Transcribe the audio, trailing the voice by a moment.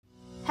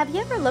Have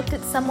you ever looked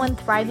at someone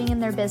thriving in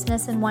their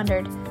business and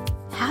wondered,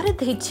 how did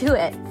they do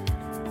it?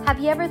 Have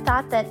you ever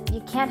thought that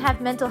you can't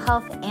have mental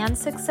health and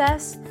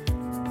success?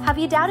 Have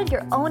you doubted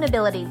your own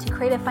ability to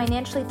create a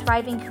financially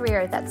thriving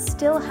career that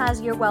still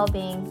has your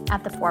well-being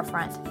at the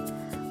forefront?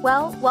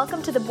 Well,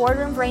 welcome to the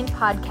Boardroom Brain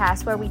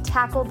podcast, where we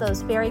tackle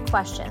those very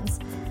questions.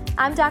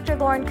 I'm Dr.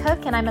 Lauren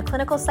Cook, and I'm a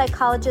clinical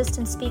psychologist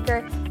and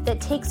speaker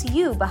that takes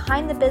you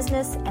behind the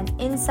business and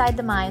inside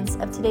the minds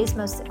of today's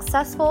most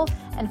successful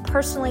and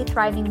personally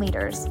thriving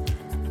leaders.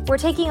 We're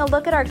taking a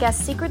look at our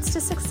guests' secrets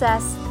to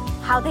success,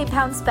 how they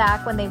bounce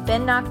back when they've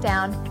been knocked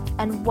down,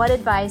 and what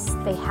advice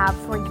they have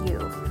for you.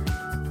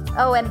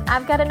 Oh, and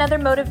I've got another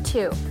motive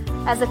too.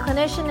 As a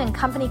clinician and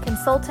company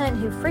consultant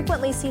who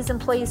frequently sees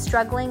employees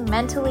struggling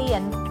mentally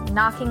and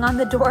knocking on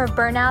the door of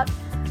burnout,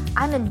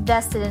 I'm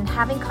invested in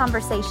having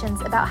conversations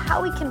about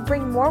how we can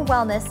bring more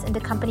wellness into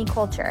company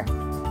culture.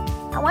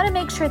 I want to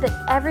make sure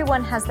that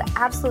everyone has the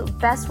absolute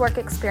best work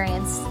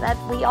experience that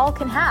we all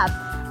can have,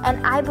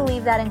 and I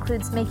believe that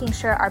includes making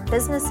sure our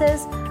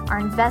businesses are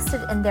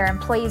invested in their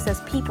employees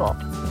as people,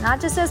 not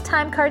just as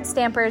time card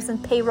stampers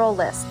and payroll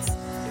lists.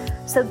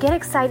 So get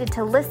excited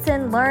to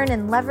listen, learn,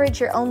 and leverage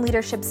your own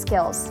leadership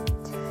skills.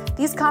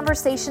 These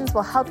conversations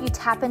will help you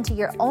tap into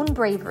your own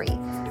bravery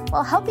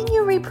while helping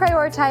you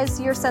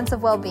reprioritize your sense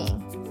of well-being,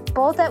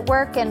 both at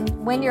work and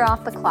when you're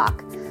off the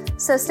clock.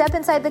 So step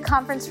inside the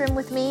conference room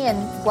with me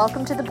and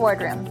welcome to the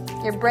boardroom.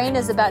 Your brain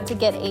is about to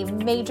get a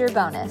major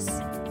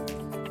bonus.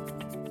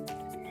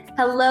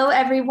 Hello,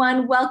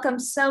 everyone. Welcome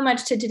so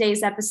much to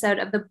today's episode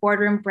of the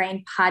Boardroom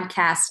Brain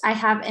podcast. I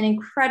have an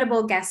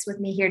incredible guest with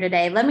me here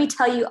today. Let me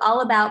tell you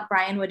all about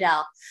Bryan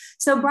Waddell.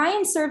 So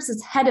Bryan serves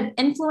as head of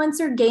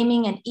influencer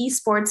gaming and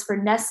esports for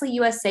Nestlé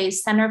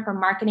USA's Center for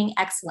Marketing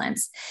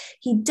Excellence.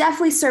 He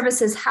definitely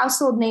services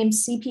household name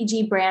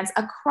CPG brands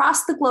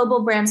across the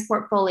global brands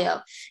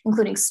portfolio,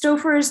 including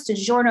Stouffer's,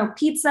 DiGiorno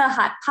Pizza,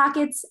 Hot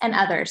Pockets, and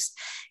others.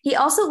 He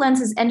also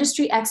lends his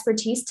industry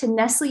expertise to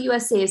Nestlé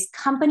USA's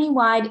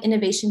company-wide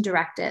innovation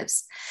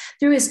directives.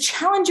 Through his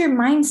challenger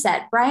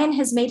mindset, Bryan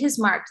has made his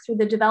mark through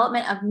the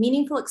development of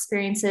meaningful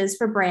experiences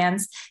for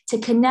brands to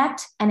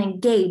connect and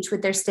engage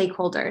with their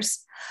stakeholders.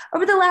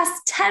 Over the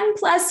last 10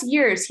 plus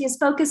years, he has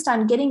focused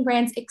on getting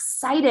brands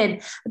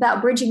excited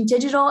about bridging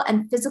digital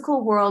and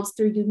physical worlds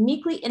through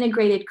uniquely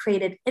integrated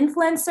creative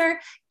influencer,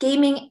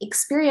 gaming,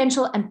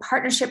 experiential, and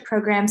partnership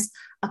programs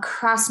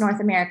across North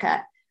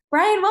America.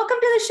 Bryan, welcome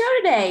to the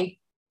show today.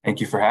 Thank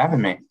you for having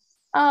me.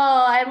 Oh,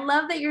 I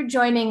love that you're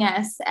joining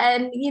us.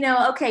 And,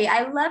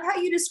 I love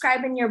how you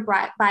describe in your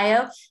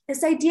bio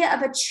this idea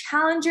of a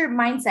challenger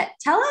mindset.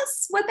 Tell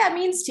us what that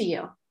means to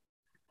you.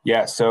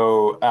 Yeah,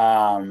 so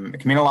it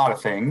can mean a lot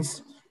of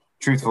things,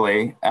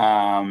 truthfully.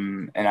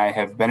 And I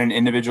have been an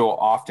individual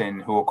often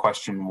who will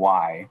question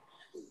why.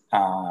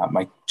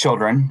 My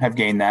children have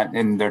gained that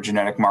in their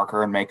genetic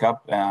marker and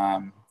makeup,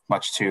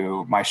 much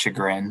to my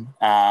chagrin.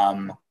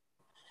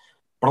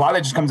 But a lot of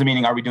that just comes to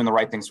meaning, are we doing the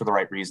right things for the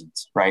right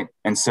reasons, right?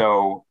 And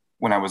so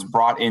when I was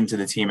brought into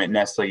the team at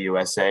Nestlé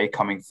USA,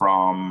 coming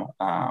from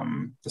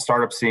the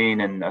startup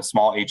scene and a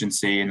small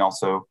agency and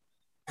also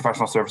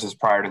professional services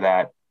prior to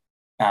that,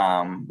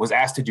 was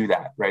asked to do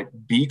that, right?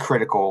 Be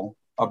critical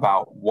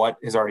about what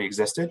has already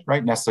existed,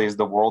 right? Nestlé is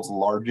the world's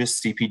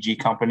largest CPG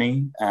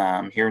company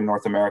here in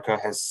North America,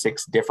 has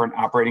 6 different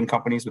operating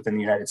companies within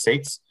the United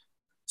States.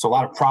 So a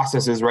lot of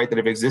processes, right, that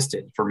have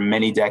existed for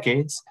many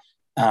decades.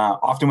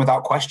 Often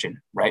without question,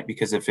 right?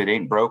 Because if it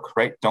ain't broke,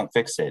 right, don't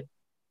fix it.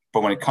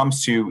 But when it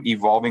comes to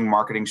evolving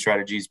marketing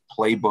strategies,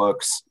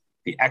 playbooks,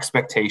 the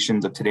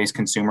expectations of today's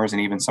consumers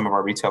and even some of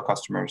our retail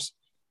customers,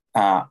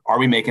 are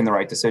we making the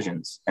right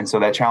decisions? And so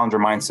that challenger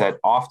mindset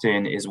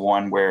often is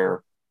one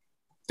where,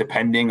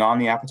 depending on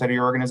the appetite of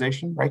your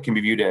organization, right, can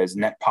be viewed as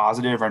net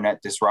positive or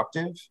net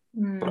disruptive.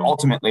 But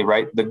ultimately,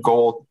 right, the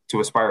goal to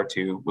aspire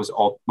to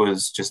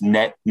was just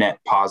net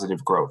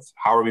positive growth.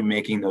 How are we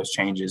making those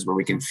changes where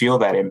we can feel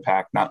that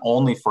impact, not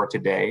only for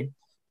today,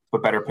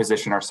 but better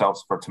position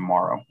ourselves for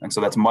tomorrow? And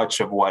so that's much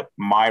of what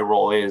my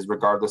role is,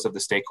 regardless of the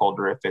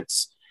stakeholder, if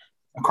it's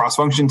a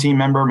cross-function team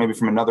member, maybe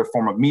from another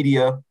form of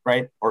media,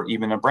 right, or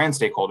even a brand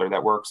stakeholder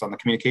that works on the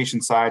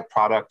communication side,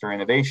 product or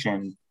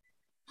innovation.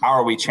 How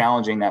are we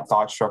challenging that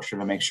thought structure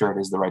to make sure it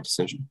is the right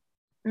decision?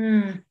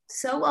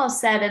 So well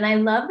said. And I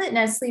love that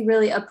Nestlé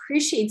really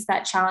appreciates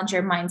that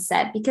challenger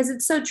mindset, because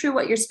it's so true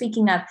what you're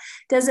speaking of.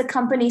 Does a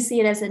company see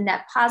it as a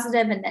net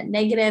positive and net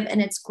negative?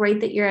 And it's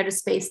great that you're at a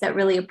space that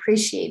really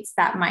appreciates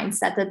that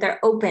mindset, that they're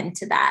open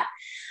to that.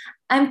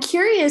 I'm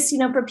curious,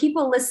 for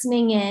people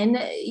listening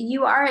in,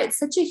 you are at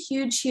such a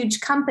huge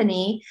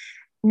company.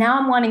 Now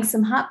I'm wanting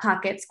some Hot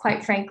Pockets,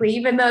 quite frankly,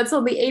 even though it's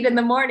only 8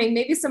 a.m,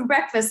 maybe some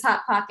breakfast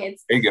Hot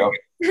Pockets. There you go.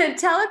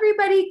 Tell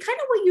everybody kind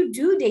of what you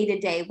do day to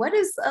day. What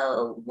does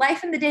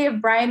life in the day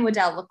of Bryan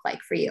Waddell look like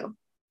for you?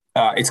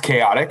 It's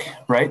chaotic,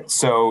 right?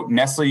 So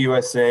Nestlé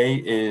USA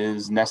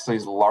is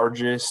Nestlé's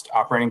largest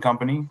operating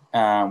company.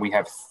 We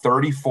have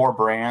 34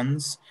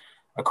 brands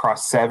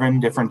across 7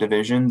 different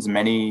divisions,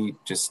 many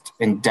just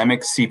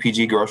endemic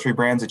CPG grocery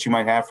brands that you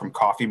might have, from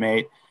Coffee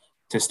Mate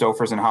to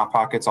Stouffer's and Hot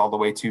Pockets, all the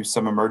way to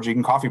some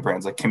emerging coffee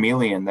brands like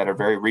Chameleon that are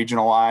very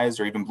regionalized,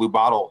 or even Blue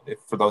Bottle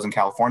for those in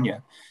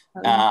California,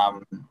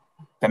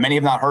 that many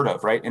have not heard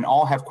of, right? And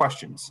all have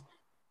questions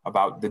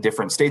about the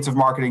different states of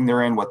marketing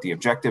they're in, what the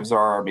objectives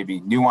are, maybe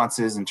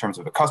nuances in terms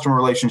of a customer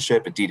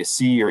relationship, a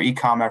D2C or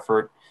e-com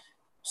effort.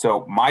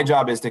 So my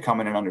job is to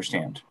come in and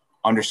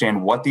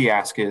understand what the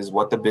ask is,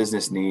 what the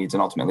business needs,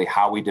 and ultimately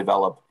how we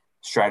develop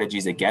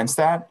strategies against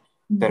that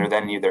are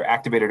then either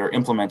activated or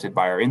implemented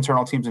by our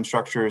internal teams and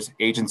structures,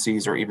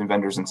 agencies, or even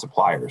vendors and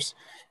suppliers.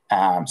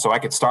 So I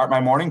could start my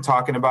morning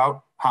talking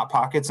about Hot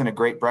Pockets and a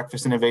great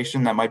breakfast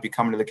innovation that might be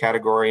coming to the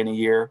category in a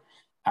year.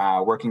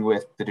 Working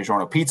with the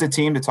DiGiorno Pizza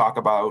team to talk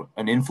about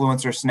an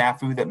influencer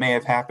snafu that may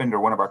have happened, or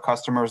one of our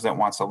customers that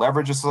wants to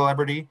leverage a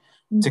celebrity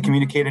to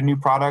communicate a new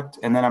product.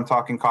 And then I'm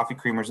talking coffee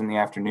creamers in the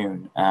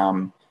afternoon.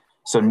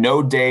 So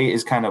no day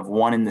is kind of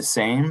one and the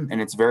same.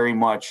 And it's very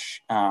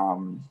much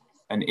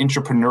an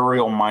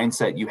entrepreneurial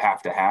mindset you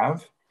have to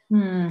have,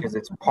 because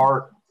it's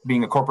part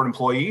being a corporate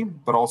employee,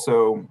 but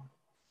also,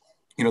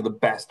 the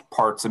best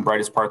parts and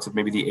brightest parts of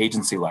maybe the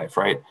agency life,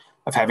 right?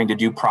 Of having to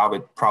do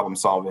problem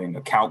solving,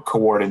 account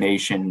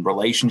coordination,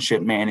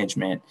 relationship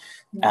management.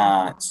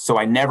 So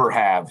I never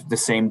have the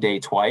same day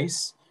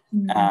twice.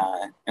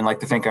 And like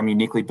to think I'm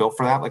uniquely built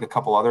for that, like a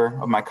couple other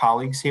of my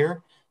colleagues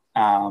here.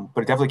 But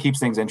it definitely keeps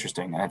things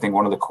interesting. And I think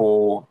one of the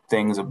cool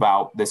things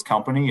about this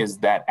company is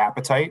that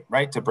appetite,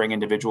 right? To bring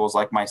individuals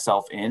like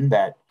myself in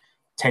that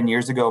 10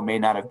 years ago may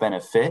not have been a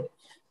fit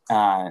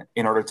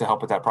in order to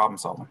help with that problem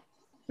solving.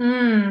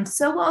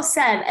 So well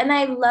said. And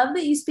I love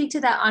that you speak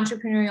to that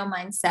entrepreneurial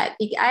mindset.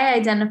 I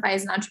identify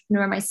as an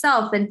entrepreneur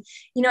myself. And,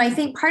 I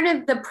think part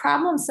of the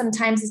problem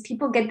sometimes is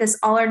people get this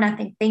all or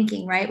nothing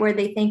thinking, right? Where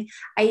they think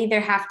I either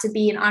have to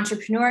be an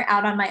entrepreneur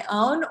out on my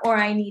own, or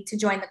I need to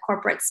join the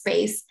corporate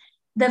space.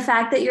 The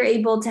fact that you're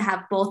able to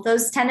have both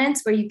those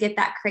tenets, where you get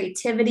that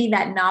creativity,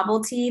 that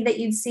novelty that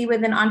you'd see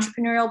with an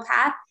entrepreneurial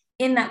path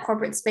in that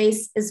corporate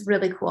space, is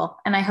really cool.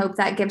 And I hope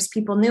that gives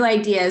people new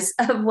ideas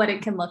of what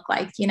it can look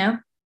like,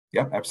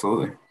 Yeah,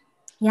 absolutely.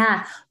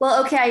 Yeah.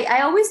 Well, okay.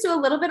 I always do a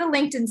little bit of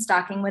LinkedIn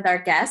stalking with our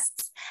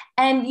guests,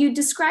 and you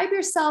describe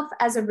yourself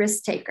as a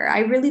risk taker. I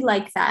really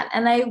like that.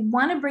 And I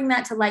want to bring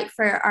that to light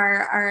for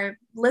our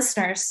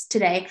listeners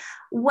today.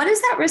 What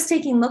does that risk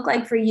taking look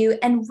like for you?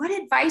 And what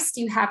advice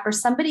do you have for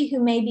somebody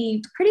who may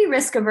be pretty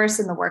risk averse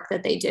in the work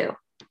that they do?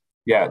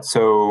 Yeah.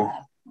 So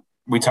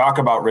we talk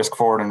about risk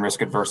forward and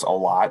risk adverse a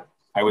lot.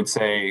 I would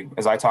say,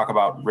 as I talk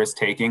about risk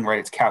taking, right,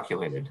 it's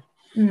calculated.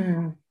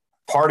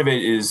 Part of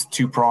it is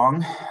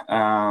two-prong,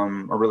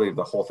 or really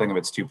the whole thing of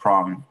it's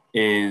two-prong,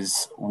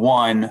 is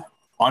one,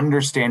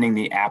 understanding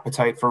the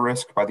appetite for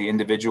risk by the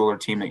individual or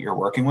team that you're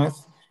working with.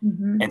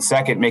 And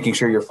second, making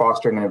sure you're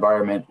fostering an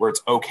environment where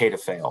it's okay to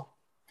fail.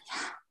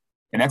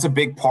 And that's a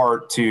big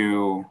part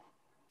to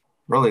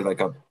really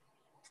like a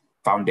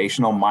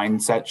foundational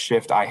mindset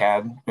shift I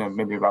had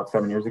maybe about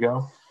 7 years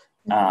ago,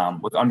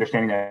 with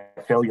understanding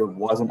that failure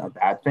wasn't a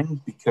bad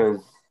thing, because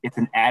it's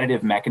an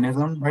additive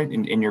mechanism, right,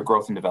 in your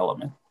growth and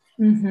development.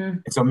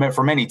 And so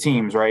for many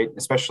teams, right,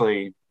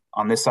 especially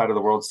on this side of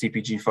the world,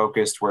 CPG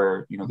focused,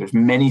 where, there's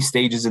many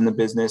stages in the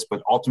business,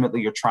 but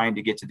ultimately you're trying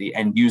to get to the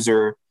end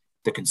user,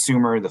 the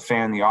consumer, the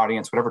fan, the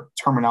audience, whatever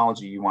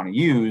terminology you want to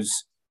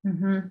use.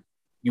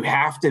 You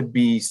have to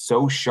be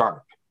so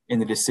sharp in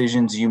the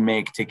decisions you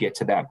make to get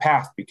to that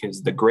path,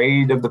 because the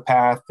grade of the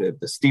path,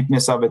 the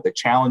steepness of it, the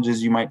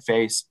challenges you might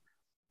face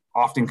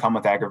often come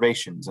with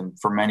aggravations. And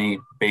for many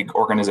big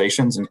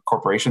organizations and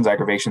corporations,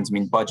 aggravations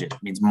mean budget,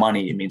 it means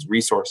money, it means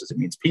resources, it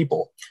means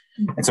people.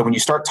 And so when you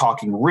start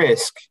talking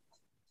risk,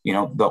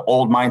 the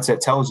old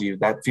mindset tells you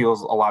that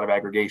feels a lot of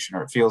aggregation,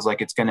 or it feels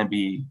like it's going to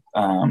be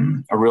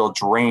a real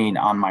drain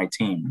on my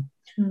team.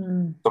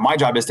 So my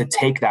job is to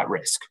take that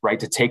risk, right?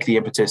 To take the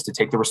impetus, to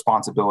take the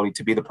responsibility,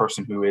 to be the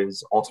person who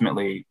is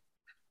ultimately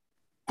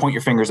point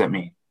your fingers at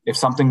me. If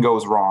something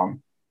goes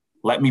wrong,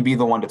 let me be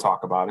the one to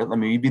talk about it. Let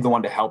me be the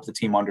one to help the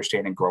team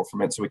understand and grow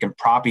from it, so we can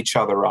prop each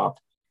other up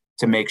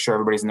to make sure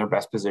everybody's in their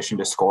best position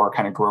to score,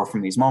 kind of grow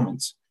from these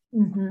moments.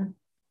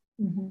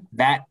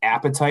 That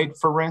appetite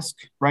for risk,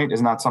 right,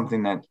 is not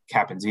something that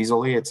happens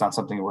easily. It's not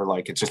something where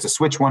it's just a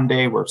switch one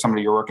day where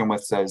somebody you're working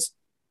with says,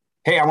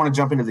 hey, I want to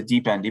jump into the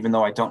deep end, even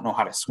though I don't know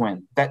how to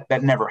swim.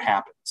 That never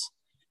happens.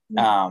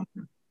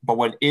 But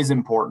what is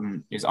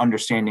important is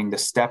understanding the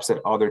steps that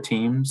other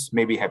teams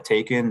maybe have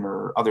taken,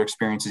 or other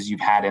experiences you've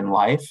had in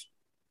life,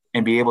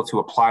 and be able to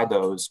apply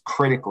those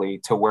critically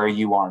to where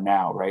you are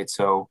now, right?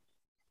 So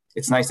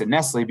it's nice at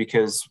Nestlé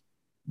because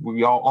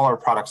all our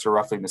products are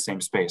roughly in the same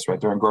space, right?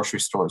 They're in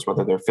grocery stores,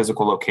 whether they're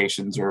physical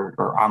locations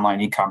or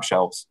online e-com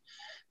shelves.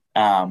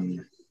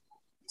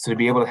 So to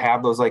be able to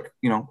have those,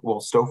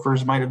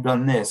 Stouffer's might have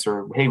done this,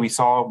 or, hey, we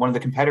saw one of the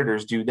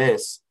competitors do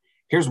this.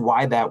 Here's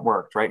why that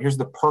worked, right? Here's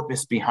the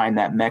purpose behind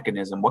that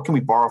mechanism. What can we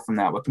borrow from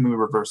that? What can we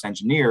reverse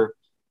engineer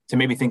to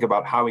maybe think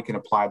about how we can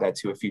apply that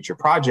to a future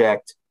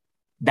project?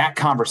 That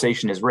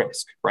conversation is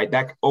risk, right?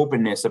 That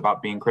openness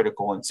about being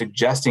critical and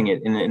suggesting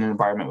it in an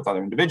environment with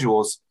other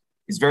individuals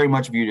is very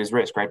much viewed as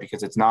risk, right?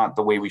 Because it's not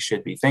the way we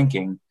should be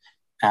thinking.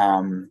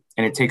 And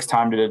it takes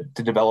time to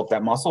develop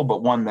that muscle,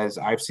 but one that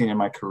I've seen in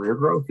my career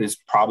growth is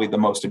probably the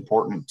most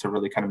important to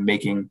really kind of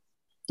making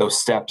those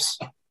steps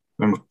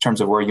in terms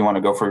of where you want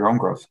to go for your own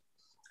growth.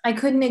 I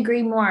couldn't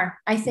agree more.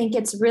 I think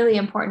it's really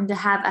important to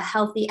have a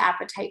healthy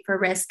appetite for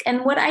risk.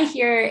 And what I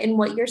hear in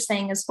what you're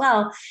saying as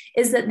well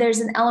is that there's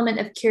an element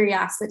of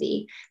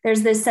curiosity.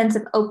 There's this sense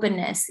of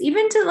openness,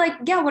 even to like,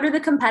 yeah, what are the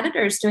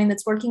competitors doing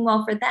that's working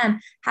well for them?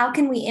 How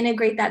can we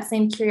integrate that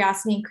same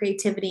curiosity and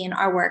creativity in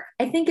our work?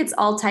 I think it's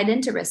all tied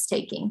into risk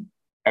taking.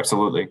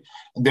 Absolutely.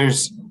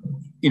 There's,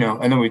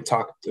 I know we've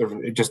talked,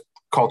 or just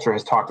culture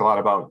has talked a lot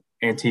about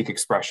antique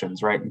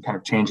expressions, right? And kind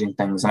of changing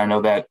things. And I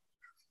know that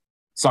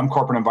some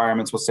corporate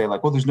environments will say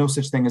like, well, there's no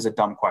such thing as a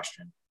dumb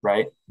question,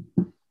 right?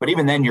 But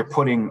even then you're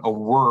putting a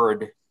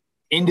word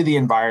into the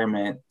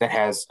environment that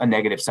has a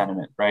negative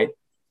sentiment, right?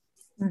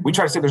 Mm-hmm. We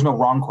try to say there's no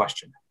wrong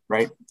question,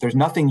 right? There's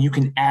nothing you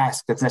can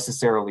ask that's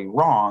necessarily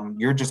wrong.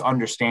 You're just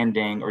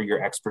understanding, or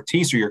your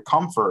expertise or your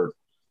comfort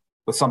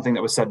with something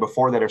that was said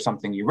before that or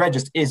something you read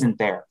just isn't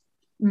there.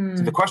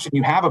 So the question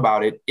you have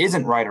about it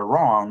isn't right or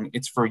wrong.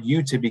 It's for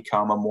you to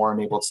become a more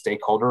enabled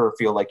stakeholder or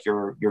feel like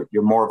you're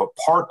more of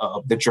a part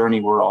of the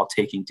journey we're all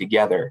taking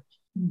together.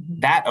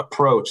 Mm-hmm. That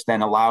approach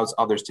then allows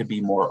others to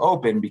be more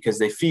open because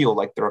they feel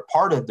like they're a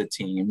part of the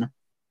team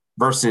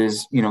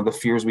versus, the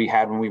fears we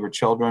had when we were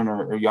children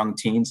or young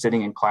teens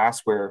sitting in class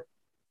where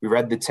we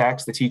read the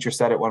text, the teacher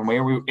said it one way,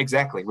 or we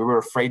were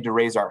afraid to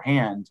raise our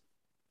hand.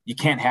 You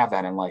can't have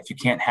that in life. You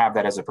can't have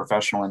that as a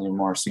professional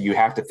anymore. So you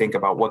have to think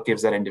about what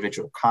gives that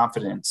individual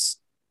confidence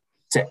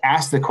to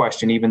ask the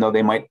question, even though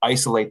they might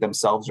isolate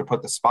themselves or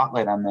put the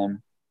spotlight on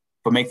them,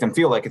 but make them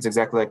feel like it's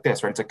exactly like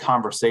this, right? It's a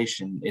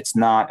conversation. It's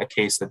not a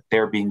case that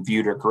they're being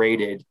viewed or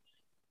graded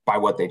by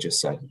what they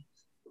just said.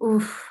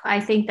 Oof,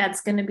 I think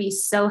that's going to be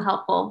so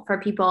helpful for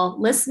people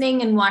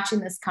listening and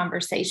watching this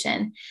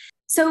conversation.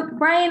 So,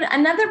 Bryan,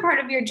 another part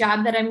of your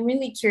job that I'm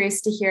really curious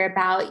to hear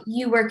about,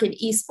 you work in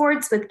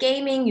esports with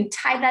gaming, you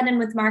tie that in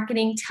with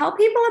marketing. Tell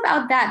people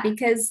about that,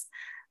 because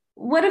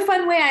what a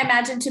fun way I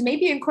imagine to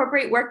maybe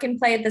incorporate work and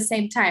play at the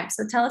same time.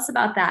 So tell us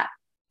about that.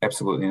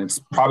 Absolutely. And it's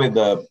probably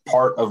the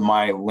part of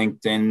my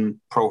LinkedIn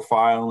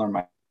profile or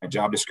my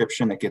job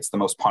description that gets the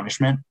most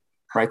punishment,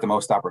 right? The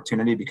most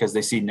opportunity, because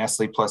they see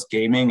Nestlé plus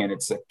gaming and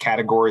it's a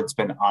category that's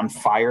been on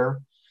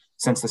fire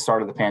since the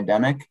start of the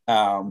pandemic.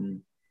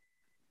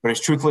 But it's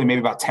truthfully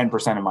maybe about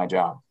 10% of my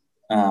job.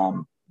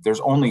 There's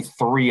only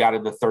 3 out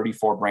of the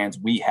 34 brands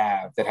we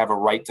have that have a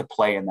right to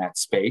play in that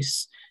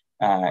space.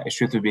 It's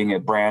truthfully being a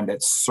brand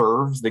that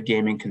serves the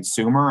gaming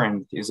consumer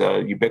and is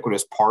a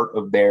ubiquitous part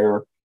of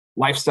their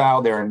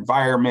lifestyle, their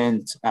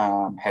environment,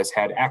 has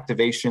had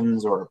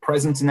activations or a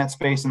presence in that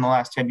space in the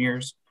last 10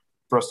 years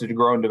for us to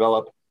grow and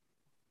develop.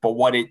 But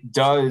what it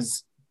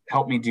does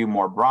help me do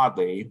more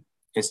broadly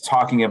is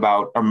talking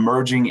about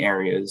emerging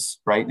areas,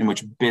 right, in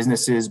which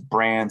businesses,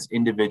 brands,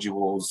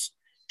 individuals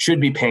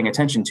should be paying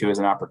attention to as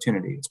an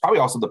opportunity. It's probably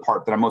also the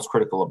part that I'm most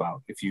critical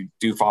about. If you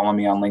do follow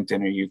me on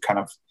LinkedIn or you kind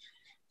of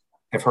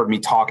have heard me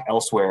talk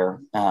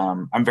elsewhere,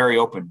 I'm very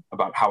open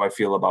about how I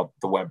feel about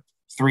the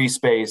Web3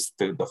 space,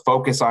 the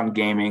focus on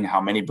gaming, how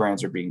many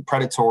brands are being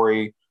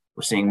predatory.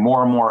 We're seeing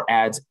more and more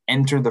ads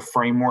enter the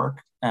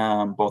framework,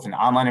 both in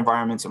online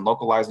environments and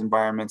localized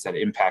environments that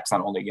impacts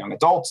not only young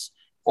adults,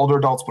 older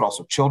adults, but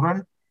also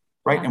children,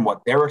 right? Yeah. And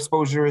what their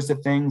exposure is to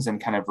things and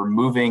kind of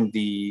removing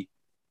the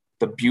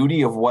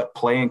beauty of what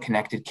play and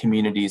connected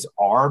communities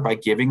are by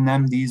giving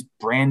them these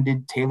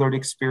branded, tailored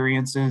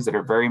experiences that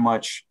are very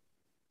much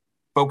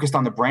focused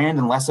on the brand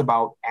and less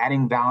about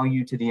adding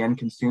value to the end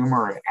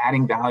consumer or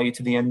adding value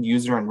to the end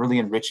user and really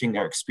enriching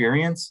their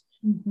experience.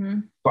 Mm-hmm.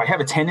 So I have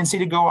a tendency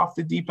to go off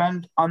the deep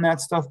end on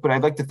that stuff, but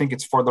I'd like to think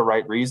it's for the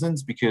right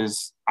reasons,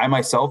 because I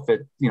myself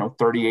at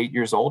 38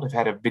 years old have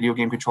had a video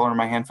game controller in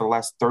my hand for the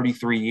last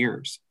 33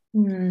 years.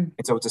 Mm.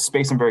 And so it's a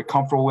space I'm very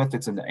comfortable with.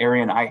 It's an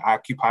area I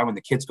occupy when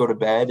the kids go to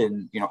bed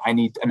and I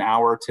need an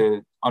hour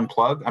to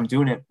unplug. I'm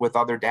doing it with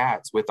other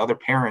dads, with other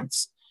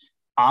parents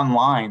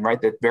online,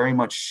 right, that very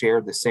much share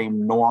the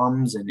same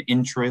norms and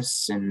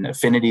interests and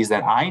affinities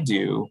that I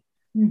do.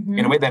 Mm-hmm.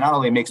 In a way that not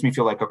only makes me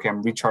feel like, okay,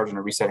 I'm recharging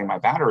or resetting my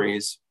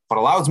batteries, but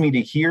allows me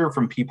to hear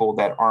from people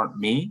that aren't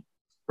me,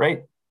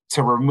 right?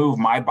 To remove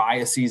my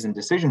biases and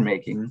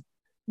decision-making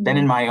than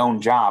in my own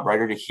job, right?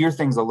 Or to hear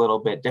things a little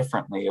bit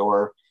differently,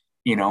 or,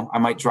 I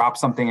might drop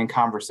something in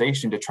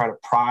conversation to try to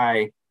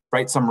pry,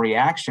 right, some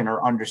reaction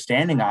or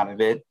understanding out of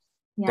it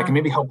that can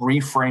maybe help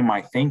reframe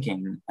my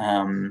thinking.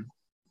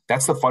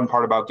 That's the fun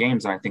part about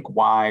games. And I think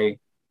why,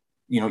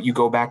 you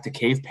go back to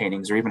cave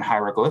paintings or even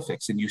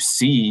hieroglyphics and you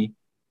see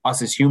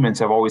us as humans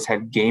have always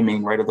had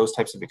gaming, right, or those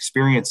types of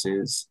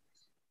experiences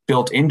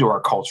built into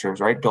our cultures,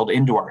 right, built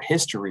into our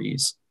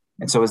histories.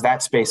 And so as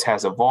that space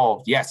has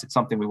evolved, yes, it's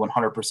something we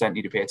 100%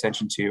 need to pay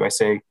attention to. I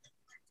say,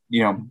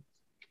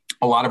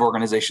 a lot of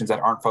organizations that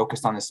aren't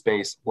focused on this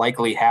space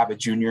likely have a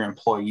junior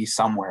employee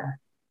somewhere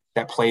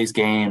that plays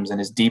games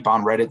and is deep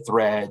on Reddit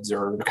threads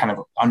or kind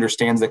of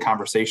understands the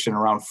conversation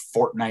around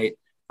Fortnite,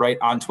 right,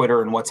 on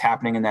Twitter and what's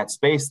happening in that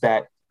space,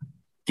 that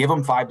give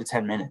them 5 to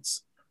 10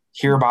 minutes.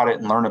 hear about it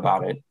and learn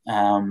about it.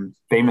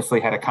 Famously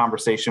had a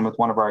conversation with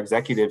one of our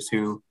executives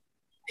who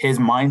his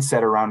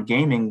mindset around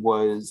gaming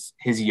was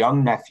his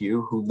young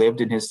nephew who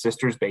lived in his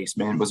sister's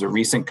basement, was a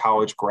recent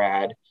college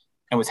grad,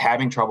 and was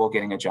having trouble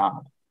getting a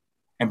job.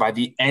 And by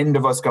the end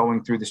of us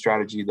going through the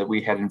strategy that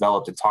we had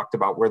enveloped and talked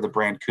about where the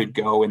brand could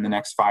go in the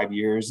next 5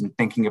 years and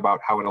thinking about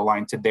how it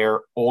aligned to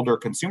their older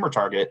consumer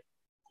target,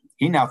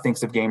 he now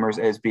thinks of gamers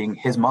as being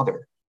his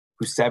mother,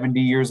 who's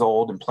 70 years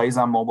old and plays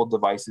on mobile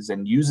devices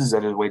and uses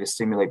it as a way to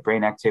stimulate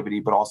brain activity,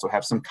 but also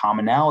have some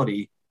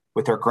commonality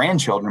with her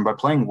grandchildren by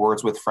playing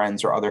Words with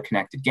Friends or other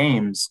connected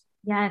games.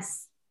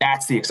 Yes.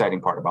 That's the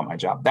exciting part about my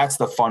job. That's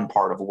the fun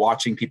part of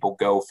watching people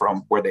go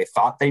from where they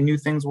thought they knew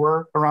things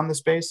were around the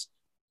space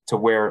to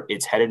where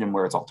it's headed and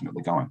where it's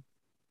ultimately going.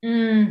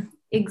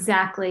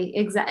 Exactly.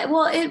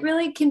 Well, it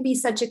really can be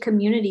such a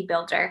community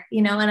builder,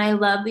 and I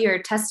love your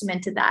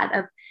testament to that,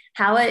 of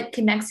how it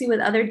connects you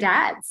with other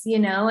dads,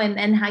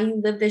 and how you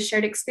live this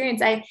shared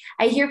experience. I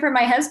hear from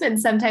my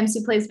husband sometimes,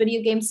 who plays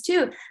video games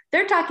too.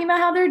 They're talking about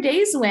how their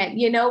days went,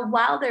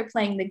 while they're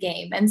playing the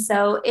game. And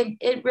so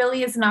it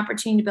really is an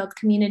opportunity to build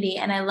community.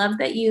 And I love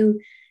that you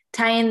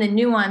tie in the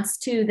nuance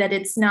too, that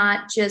it's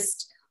not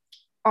just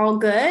all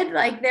good.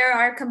 Like, there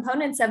are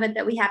components of it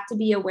that we have to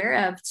be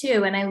aware of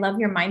too. And I love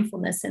your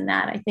mindfulness in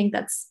that. I think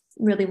that's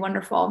really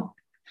wonderful.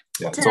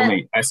 Yeah, it's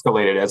only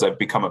escalated as I've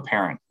become a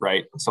parent,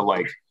 right? So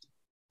like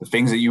the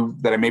things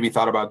that I maybe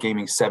thought about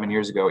gaming 7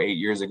 years ago, 8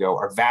 years ago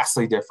are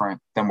vastly different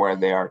than where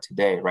they are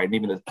today, right? And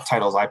even the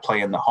titles I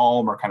play in the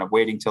home are kind of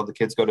waiting till the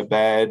kids go to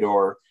bed,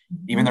 or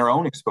even their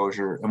own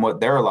exposure and what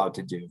they're allowed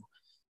to do.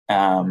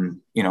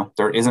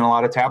 There isn't a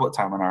lot of tablet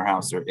time in our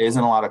house. There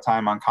isn't a lot of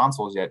time on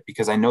consoles yet,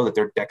 because I know that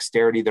their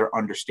dexterity, their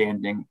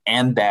understanding,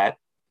 and that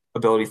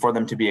ability for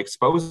them to be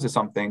exposed to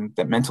something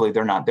that mentally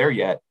they're not there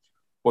yet.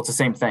 Well, it's the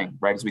same thing,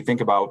 right? As we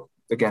think about,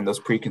 again, those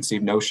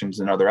preconceived notions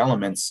and other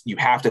elements, you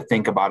have to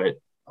think about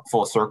it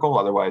full circle.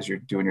 Otherwise, you're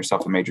doing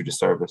yourself a major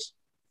disservice.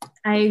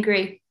 I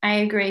agree.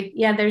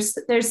 Yeah,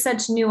 there's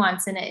such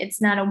nuance in it.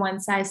 It's not a one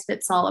size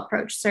fits all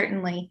approach,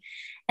 certainly.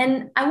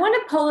 And I want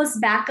to pull us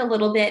back a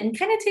little bit and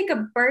kind of take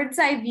a bird's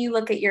eye view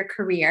look at your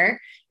career,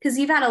 because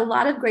you've had a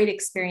lot of great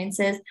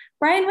experiences.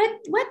 Bryan,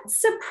 what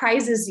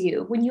surprises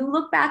you when you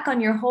look back on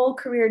your whole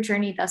career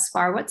journey thus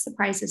far? What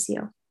surprises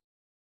you?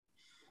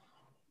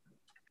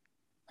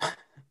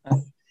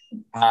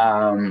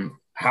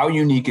 How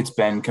unique it's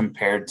been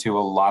compared to a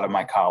lot of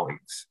my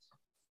colleagues.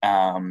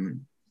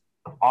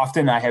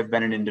 Often I have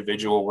been an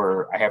individual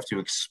where I have to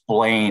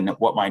explain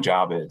what my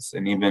job is.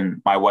 And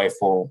even my wife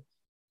will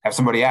have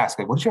somebody ask,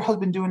 like, what's your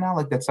husband doing now?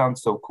 Like, that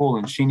sounds so cool.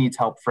 And she needs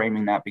help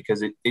framing that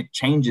because it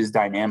changes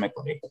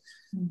dynamically.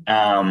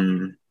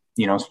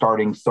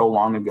 Starting so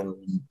long ago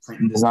in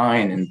print and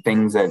design and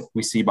things that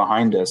we see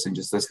behind us, and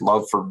just this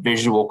love for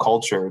visual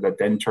culture that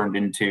then turned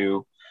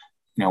into,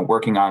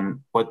 working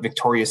on what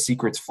Victoria's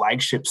Secret's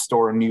flagship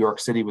store in New York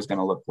City was going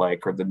to look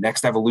like, or the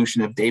next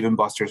evolution of Dave &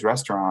 Buster's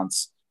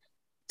restaurants,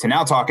 to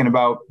now talking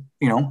about,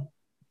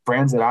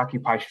 brands that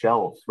occupy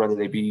shelves, whether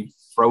they be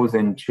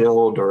frozen,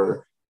 chilled,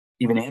 or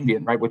even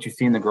ambient, right? What you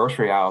see in the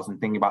grocery aisles, and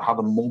thinking about how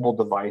the mobile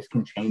device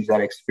can change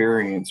that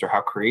experience, or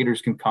how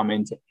creators can come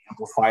in to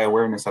amplify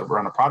awareness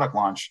around a product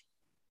launch.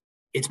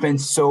 It's been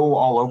so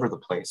all over the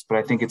place, but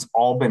I think it's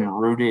all been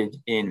rooted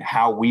in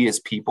how we as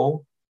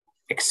people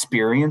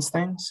experience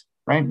things,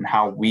 right? And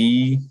how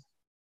we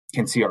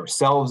can see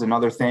ourselves in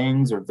other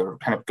things, or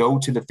kind of go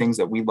to the things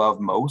that we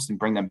love most and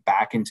bring them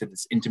back into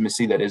this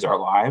intimacy that is our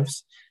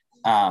lives.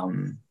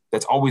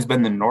 That's always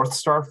been the North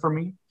Star for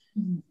me.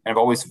 And I've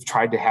always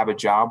tried to have a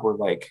job where,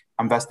 like,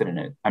 I'm vested in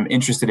it. I'm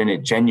interested in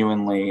it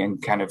genuinely,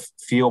 and kind of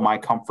feel my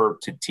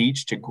comfort to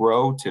teach, to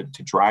grow, to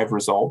drive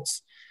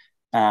results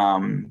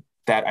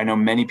that I know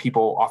many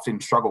people often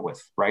struggle with,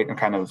 right? And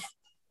kind of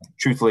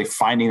truthfully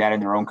finding that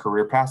in their own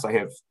career paths. I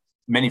have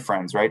many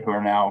friends, right, who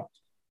are now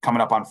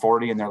coming up on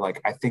 40, and they're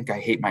like, I think I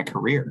hate my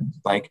career.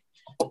 Like,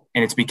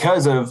 and it's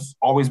because of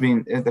always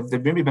being,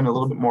 they've maybe been a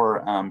little bit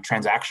more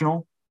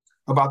transactional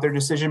about their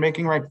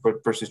decision-making, right?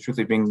 But versus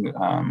truthfully being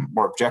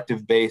more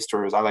objective based,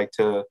 or as I like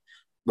to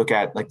look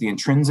at, like, the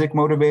intrinsic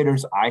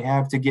motivators I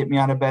have to get me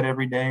out of bed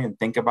every day and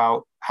think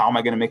about, how am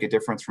I going to make a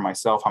difference for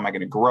myself? How am I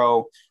going to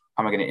grow?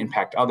 How am I going to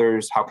impact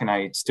others? How can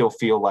I still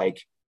feel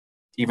like,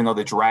 even though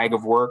the drag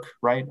of work,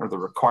 right, or the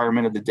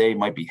requirement of the day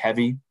might be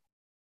heavy,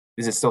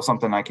 is it still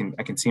something I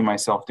can see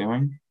myself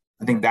doing?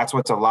 I think that's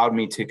what's allowed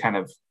me to kind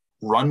of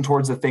run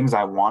towards the things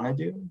I want to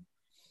do,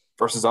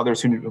 versus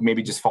others who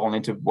maybe just fallen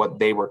into what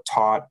they were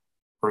taught,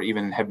 or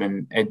even have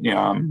been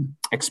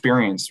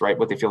experienced, right?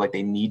 What they feel like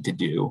they need to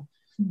do.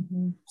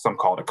 Mm-hmm. Some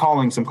call it a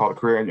calling, some call it a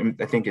career. And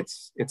I think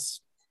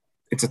it's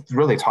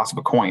really a toss of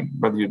a coin,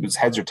 whether it was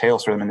heads or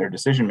tails for them in their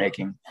decision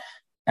making.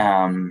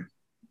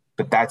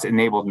 But that's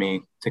enabled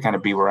me to kind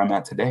of be where I'm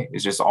at today,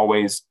 is just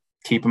always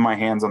keeping my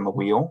hands on the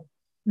wheel,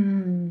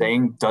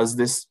 saying, does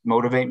this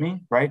motivate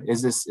me, right?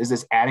 Is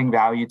this adding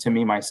value to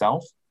me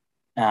myself?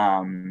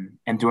 And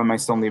do I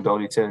still have the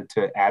ability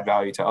to add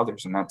value to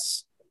others? And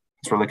that's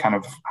really kind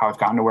of how I've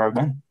gotten to where I've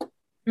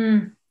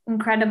been.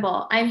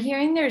 Incredible. I'm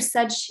hearing there's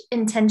such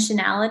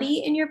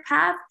intentionality in your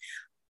path.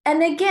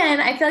 And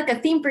again, I feel like a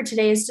theme for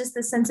today is just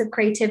the sense of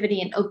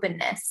creativity and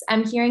openness.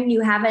 I'm hearing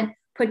you haven't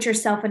put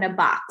yourself in a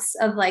box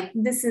of like,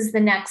 this is the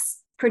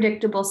next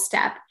predictable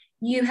step.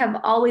 You have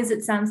always,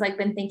 it sounds like,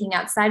 been thinking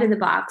outside of the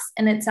box.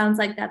 And it sounds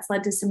like that's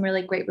led to some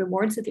really great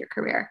rewards with your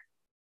career.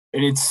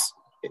 And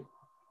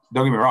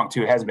don't get me wrong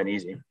too, it hasn't been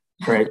easy,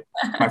 right?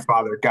 My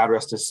father, God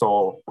rest his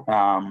soul,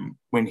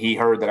 when he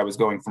heard that I was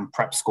going from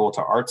prep school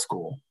to art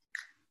school,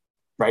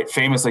 right,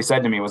 famously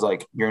said to me, was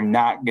like, you're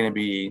not going to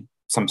be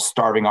some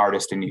starving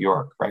artist in New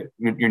York, right?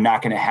 You're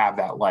not going to have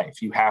that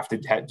life. You have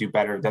to do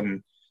better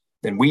than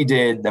we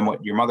did, than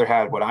what your mother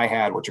had, what I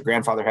had, what your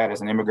grandfather had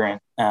as an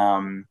immigrant.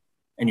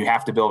 And you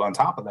have to build on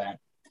top of that.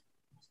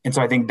 And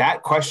so I think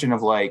that question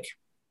of like,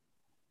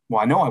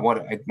 well, I know I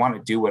want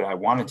to do what I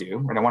want to do,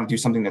 and I want to do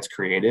something that's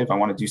creative. I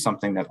want to do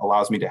something that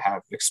allows me to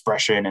have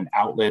expression and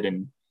outlet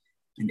and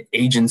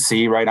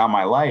agency right on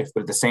my life.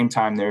 But at the same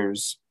time,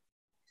 there's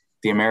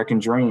the American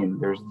dream.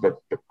 There's the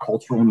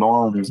cultural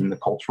norms and the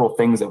cultural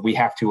things that we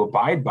have to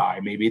abide by,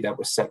 maybe that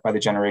was set by the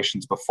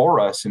generations before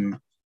us, and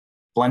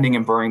blending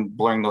and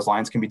blurring those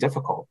lines can be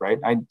difficult, right?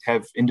 I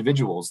have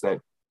individuals that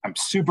I'm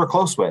super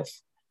close with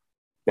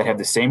that have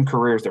the same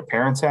careers their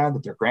parents had,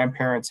 that their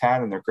grandparents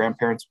had, and their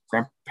grandparents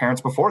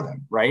before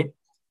them, right?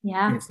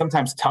 Yeah. And it's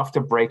sometimes tough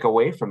to break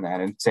away from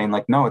that and saying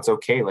like, no, it's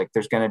okay. Like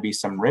there's going to be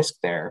some risk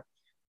there.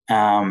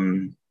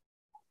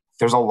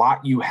 There's a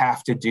lot you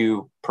have to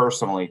do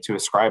personally to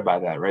ascribe by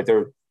that, right?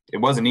 It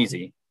wasn't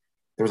easy.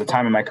 There was a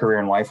time in my career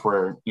in life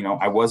where,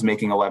 I was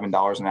making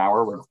 $11 an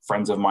hour, where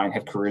friends of mine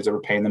had careers that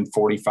were paying them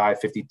 $45,000,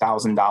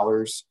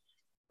 $50,000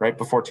 right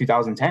before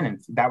 2010.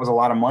 And that was a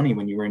lot of money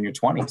when you were in your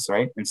 20s,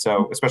 right? And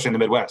so, especially in the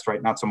Midwest,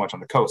 right? Not so much on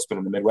the coast, but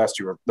in the Midwest,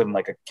 you were living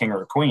like a king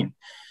or a queen.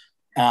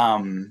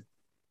 But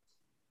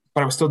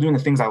I was still doing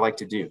the things I like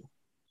to do.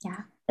 Yeah.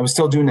 I was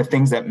still doing the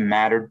things that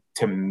mattered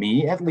to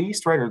me, at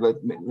least, right? Or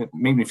that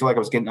made me feel like I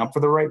was getting up for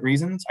the right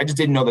reasons. I just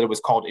didn't know that it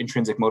was called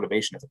intrinsic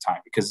motivation at the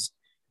time, because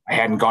I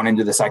hadn't gone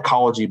into the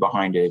psychology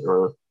behind it,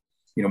 or,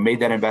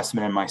 made that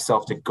investment in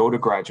myself to go to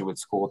graduate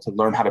school to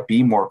learn how to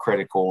be more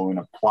critical and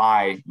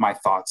apply my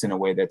thoughts in a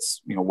way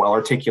that's, well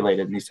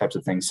articulated and these types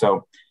of things.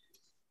 So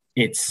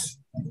it's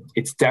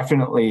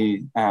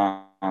definitely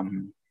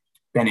been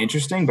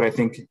interesting, but I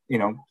think,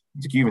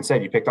 like you even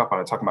said, you picked up on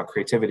it, talking about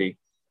creativity.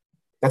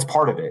 That's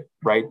part of it,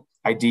 right?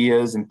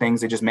 Ideas and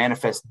things, they just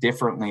manifest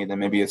differently than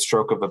maybe a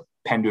stroke of a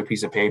pen to a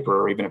piece of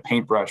paper, or even a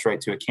paintbrush,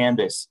 right, to a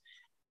canvas.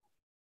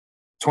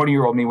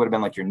 20-year-old me would have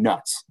been like, you're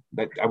nuts.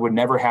 That I would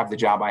never have the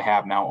job I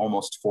have now,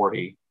 almost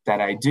 40,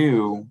 that I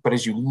do. But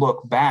as you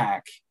look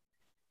back,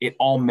 it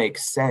all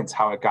makes sense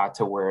how it got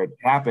to where it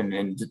happened,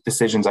 and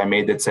decisions I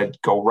made that said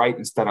go right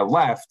instead of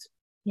left.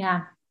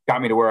 Yeah.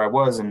 Got me to where I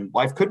was, and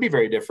life could be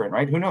very different,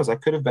 right? Who knows? I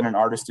could have been an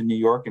artist in New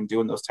York and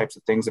doing those types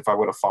of things if I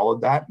would have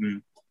followed that.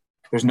 And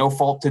there's no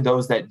fault to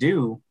those that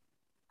do,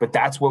 but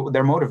that's what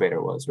their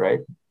motivator was,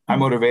 right? My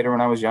motivator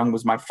when I was young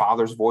was my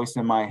father's voice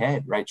in my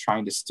head, right?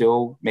 Trying to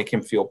still make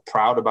him feel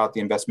proud about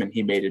the investment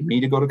he made in me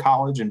to go to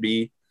college and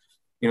be,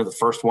 the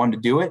first one to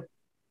do it,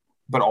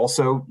 but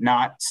also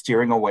not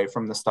steering away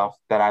from the stuff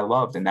that I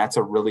loved. And that's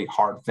a really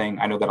hard thing.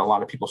 I know that a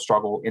lot of people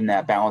struggle in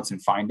that balance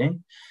and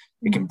finding.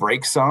 It can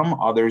break some.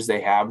 Others,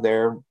 they have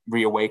their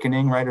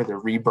reawakening, right? Or their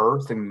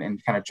rebirth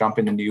and kind of jump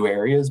into new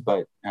areas.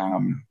 But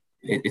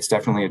it's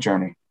definitely a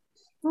journey.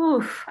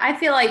 Oof, I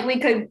feel like we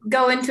could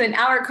go into an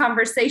hour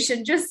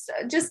conversation just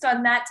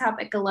on that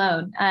topic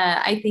alone.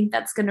 I think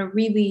that's going to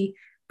really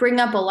bring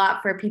up a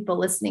lot for people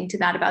listening to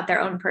that about their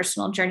own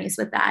personal journeys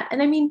with that.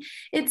 And I mean,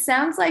 it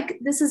sounds like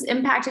this has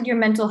impacted your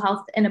mental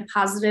health in a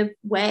positive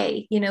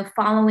way,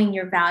 following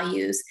your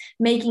values,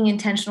 making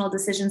intentional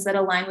decisions that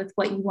align with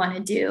what you want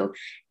to do.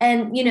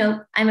 And,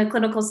 I'm a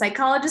clinical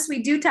psychologist.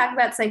 We do talk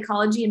about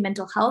psychology and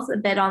mental health a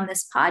bit on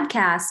this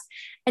podcast.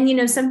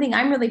 And, something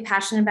I'm really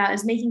passionate about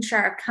is making sure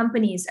our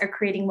companies are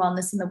creating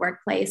wellness in the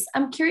workplace.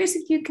 I'm curious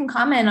if you can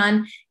comment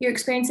on your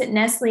experience at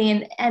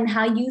Nestlé and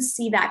how you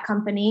see that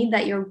company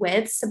that you're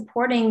with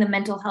supporting the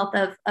mental health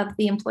of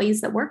the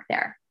employees that work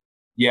there.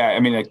 Yeah, I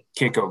mean, I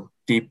can't go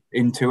deep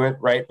into it,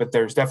 right? But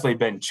there's definitely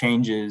been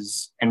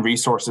changes and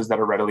resources that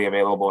are readily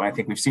available. And I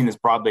think we've seen this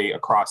broadly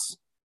across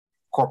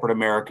corporate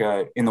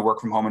America in the work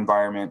from home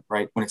environment,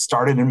 right? When it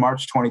started in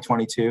March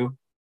 2022,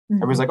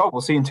 everybody's like, oh,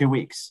 we'll see you in 2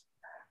 weeks,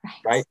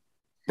 right?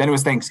 Then it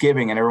was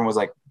Thanksgiving and everyone was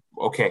like,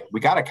 okay,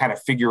 we got to kind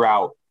of figure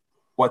out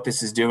what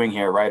this is doing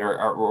here, right?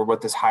 Or what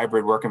this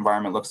hybrid work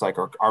environment looks like,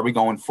 or are we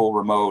going full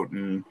remote?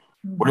 And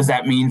what does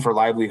that mean for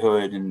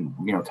livelihood? And,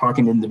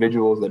 talking to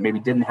individuals that maybe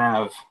didn't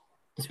have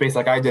the space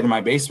like I did in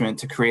my basement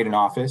to create an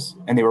office,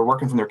 and they were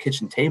working from their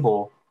kitchen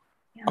table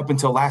up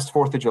until last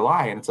 4th of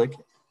July. And it's like,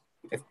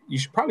 you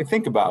should probably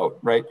think about,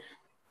 right,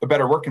 a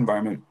better work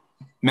environment.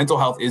 Mental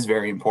health is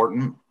very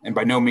important. And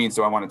by no means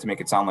do I want it to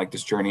make it sound like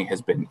this journey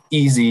has been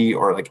easy,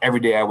 or like every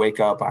day I wake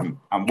up,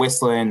 I'm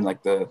whistling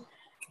like the,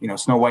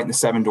 Snow White and the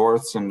Seven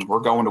Dwarfs, and we're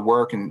going to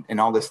work and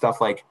all this stuff.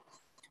 Like,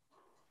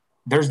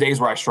 there's days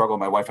where I struggle.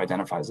 My wife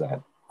identifies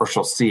that, or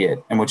she'll see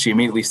it. And what she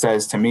immediately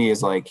says to me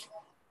is like,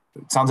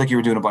 it sounds like you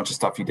were doing a bunch of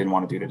stuff you didn't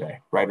want to do today,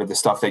 right? Or the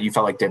stuff that you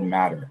felt like didn't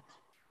matter,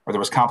 or there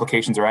was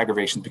complications or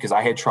aggravations because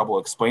I had trouble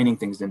explaining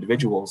things to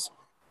individuals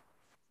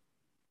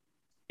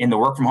in the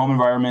work from home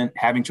environment,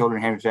 having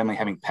children, having family,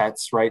 having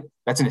pets, right?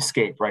 That's an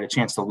escape, right? A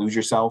chance to lose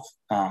yourself.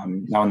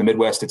 Now in the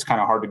Midwest, it's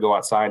kind of hard to go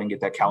outside and get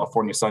that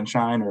California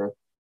sunshine or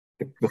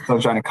the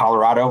sunshine in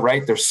Colorado,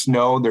 right? There's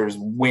snow, there's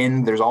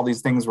wind, there's all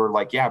these things where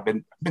like, yeah, I've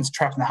been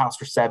trapped in the house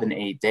for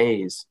 7-8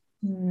 days,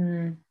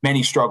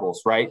 many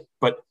struggles, right?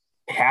 But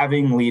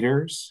having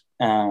leaders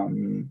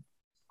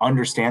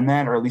understand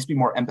that, or at least be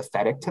more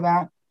empathetic to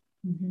that,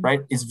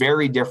 right, is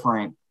very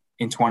different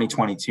in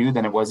 2022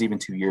 than it was even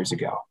 2 years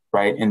ago,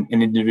 right? And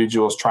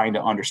individuals trying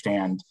to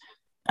understand.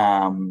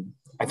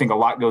 I think a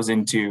lot goes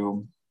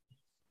into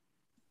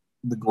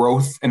the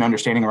growth and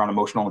understanding around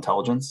emotional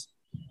intelligence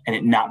and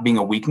it not being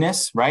a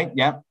weakness, right?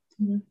 Yeah.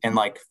 And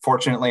like,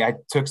 fortunately, I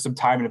took some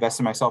time and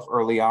invested in myself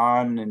early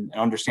on and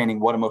understanding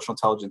what emotional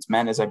intelligence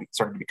meant as I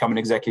started to become an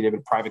executive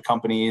at private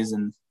companies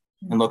and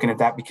looking at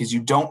that, because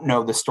you don't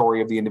know the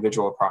story of the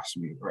individual across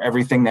from you or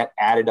everything that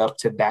added up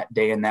to that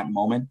day and that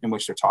moment in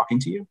which they're talking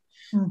to you.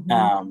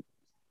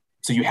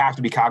 So you have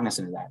to be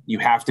cognizant of that. You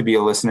have to be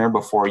a listener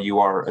before you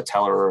are a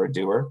teller or a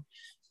doer.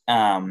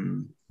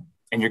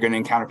 And you're going to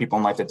encounter people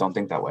in life that don't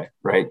think that way,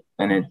 right?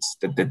 And it's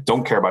that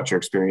don't care about your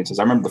experiences.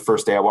 I remember the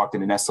first day I walked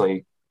into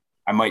Nestlé,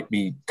 I might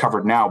be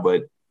covered now,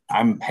 but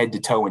I'm head to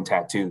toe in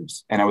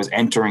tattoos. And I was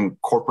entering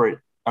corporate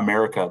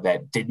America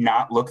that did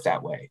not look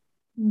that way.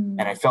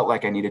 And I felt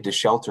like I needed to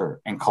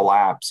shelter and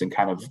collapse and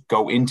kind of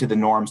go into the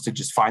norms to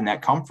just find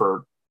that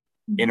comfort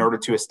in order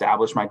to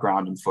establish my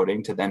ground and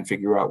footing to then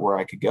figure out where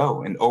I could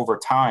go. And over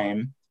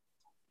time,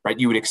 right,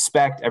 you would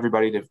expect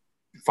everybody to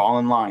fall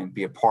in line,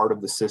 be a part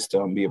of the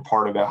system, be a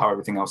part of how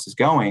everything else is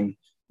going.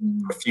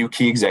 A few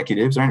key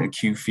executives, right, a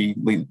few key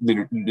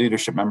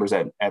leadership members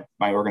at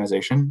my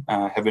organization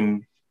have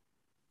been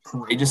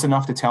courageous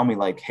enough to tell me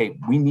like, hey,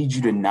 we need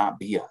you to not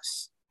be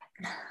us.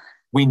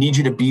 We need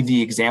you to be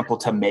the example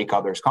to make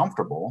others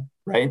comfortable,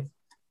 right?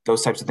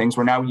 Those types of things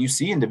where now you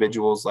see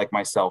individuals like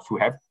myself who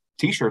have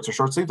t-shirts or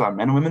short sleeves on,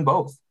 men and women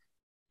both,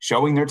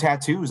 showing their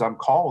tattoos on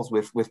calls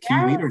with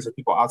key leaders or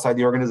people outside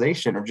the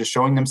organization, or just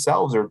showing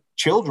themselves, or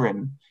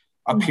children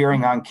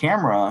appearing on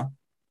camera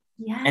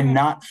and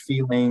not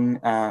feeling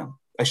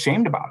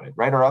ashamed about it,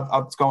 right? Or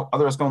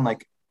others going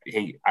like,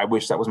 hey, I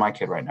wish that was my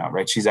kid right now,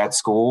 right? She's at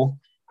school.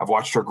 I've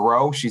watched her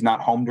grow. She's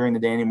not home during the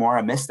day anymore.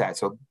 I miss that.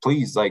 So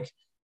please, like,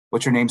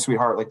 what's your name,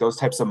 sweetheart? Like those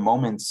types of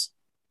moments,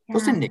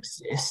 those didn't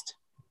exist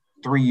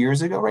 3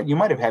 years ago, right? You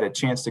might have had a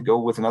chance to go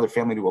with another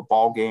family to a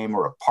ball game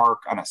or a park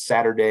on a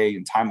Saturday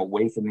and time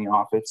away from the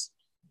office.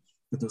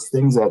 But those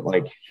things that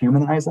like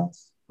humanize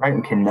us, right?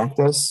 And connect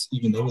us,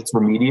 even though it's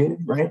remediated,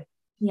 right?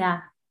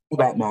 Yeah.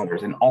 That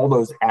matters. And all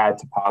those add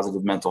to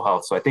positive mental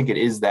health. So I think it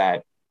is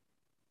that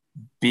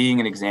being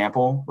an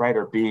example, right?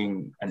 Or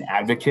being an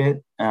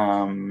advocate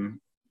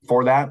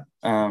for that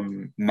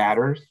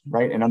matters,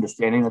 right? And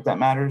understanding that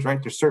matters,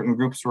 right? There's certain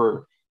groups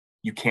where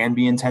you can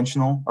be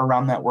intentional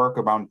around that work,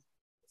 around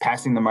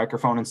passing the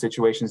microphone in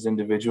situations to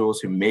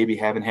individuals who maybe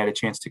haven't had a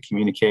chance to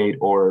communicate,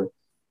 or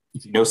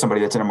if you know somebody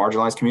that's in a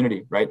marginalized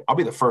community, right? I'll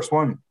be the first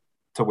one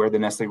to wear the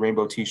Nestle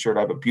rainbow t-shirt.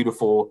 I have a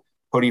beautiful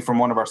hoodie from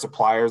one of our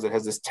suppliers that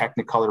has this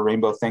Technicolor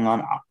rainbow thing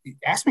on.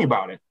 Ask me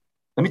about it.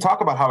 Let me talk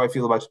about how I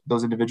feel about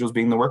those individuals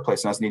being in the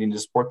workplace and us needing to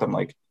support them.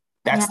 Like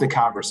that's the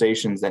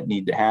conversations that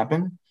need to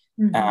happen.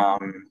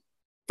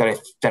 That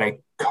I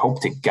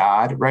hope to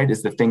God, right,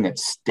 is the thing that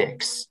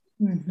sticks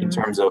in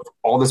terms of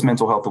all this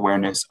mental health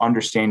awareness,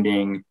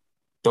 understanding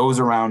those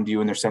around you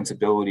and their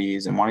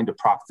sensibilities and wanting to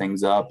prop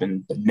things up,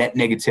 and the net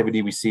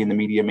negativity we see in the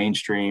media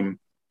mainstream.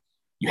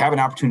 You have an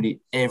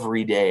opportunity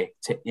every day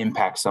to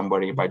impact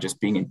somebody by just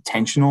being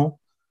intentional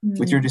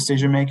with your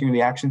decision-making and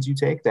the actions you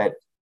take.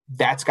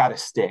 That's got to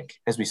stick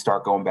as we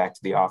start going back to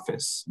the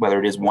office, whether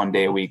it is 1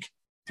 day a week,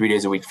 3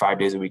 days a week, 5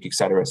 days a week, et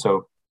cetera.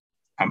 So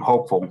I'm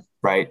hopeful,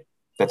 right,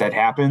 that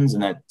happens,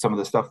 and that some of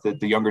the stuff that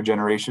the younger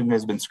generation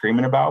has been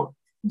screaming about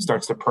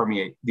starts to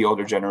permeate the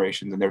older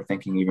generation, and they're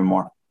thinking even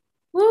more.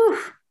 Woo,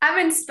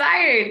 I'm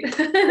inspired.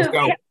 Let's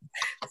go.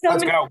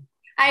 Let's go.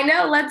 I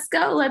know. Let's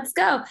go. Let's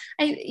go.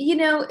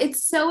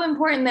 It's so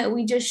important that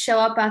we just show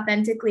up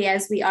authentically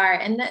as we are.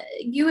 And that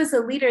you as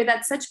a leader,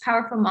 that's such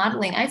powerful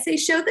modeling. I say,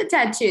 show the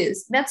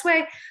tattoos. That's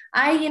why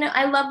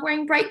I love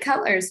wearing bright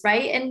colors,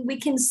 right? And we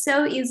can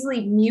so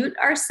easily mute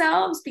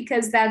ourselves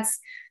because that's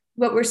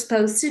what we're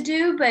supposed to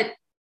do. But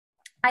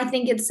I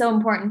think it's so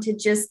important to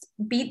just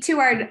beat to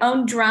our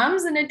own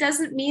drums. And it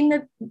doesn't mean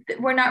that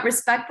we're not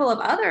respectful of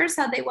others,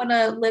 how they want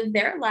to live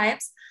their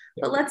lives.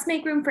 But let's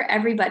make room for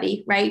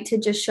everybody, right, to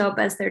just show up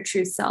as their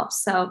true self.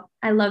 So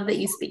I love that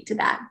you speak to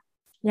that.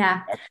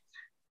 Yeah.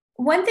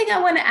 One thing I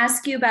want to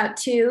ask you about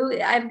too,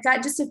 I've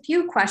got just a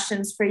few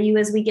questions for you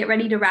as we get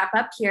ready to wrap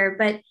up here,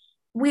 but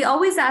we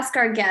always ask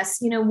our guests,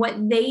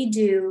 what they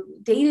do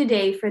day to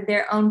day for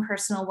their own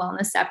personal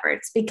wellness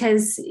efforts,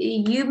 because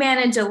you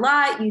manage a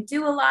lot, you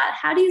do a lot.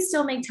 How do you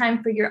still make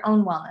time for your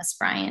own wellness,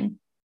 Bryan?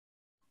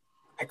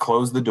 I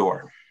close the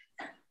door.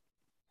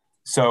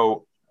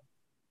 So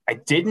I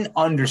didn't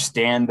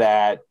understand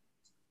that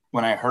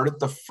when I heard it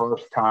the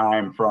first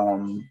time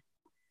from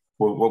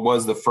what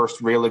was the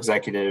first real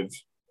executive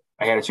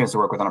I had a chance to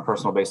work with on a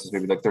personal basis,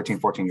 maybe like 13,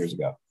 14 years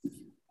ago.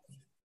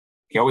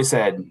 He always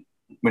said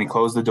when he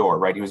closed the door,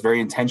 right? He was very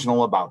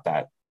intentional about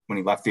that when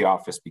he left the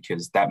office,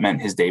 because that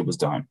meant his day was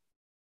done.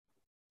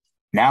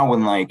 Now,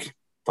 when like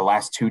the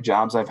last 2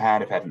 jobs I've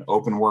had an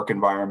open work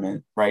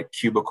environment, right?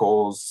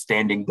 Cubicles,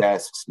 standing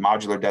desks,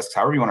 modular desks,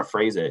 however you want to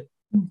phrase it,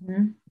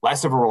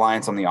 less of a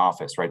reliance on the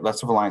office, right?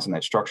 Less of a reliance on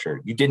that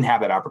structure. You didn't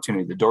have that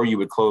opportunity. The door you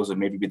would close would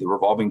maybe be the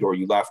revolving door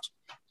you left,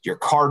 your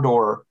car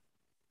door,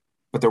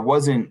 but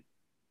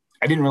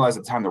I didn't realize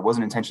at the time there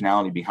wasn't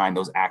intentionality behind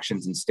those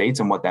actions and states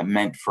and what that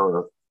meant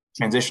for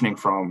transitioning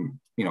from,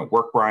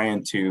 work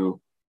Bryan to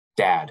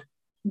dad,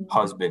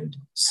 husband,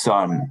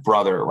 son,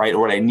 brother, right? Or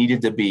what I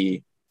needed to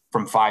be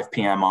from 5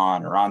 p.m.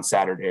 on, or on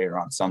Saturday or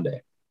on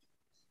Sunday.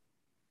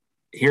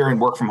 Here in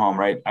work from home,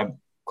 right? I'm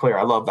clear.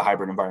 I love the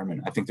hybrid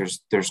environment. I think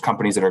there's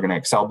companies that are going to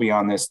excel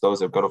beyond this. Those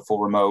that go to full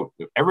remote,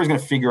 everybody's going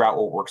to figure out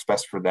what works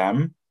best for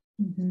them.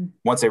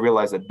 Once they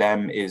realize that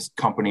them is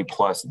company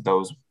plus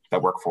those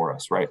that work for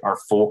us, right? Our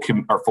full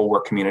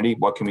work community.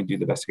 What can we do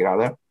the best to get out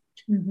of that?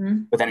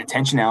 But that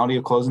intentionality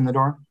of closing the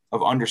door,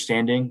 of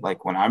understanding,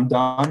 like when I'm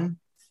done,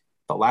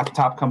 the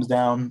laptop comes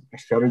down, I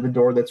shutter the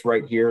door that's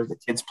right here. The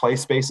kids' play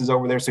space is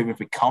over there. So even if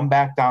we come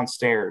back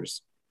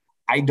downstairs,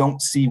 I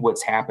don't see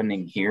what's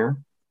happening here.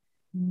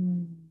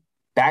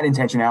 That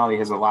intentionality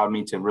has allowed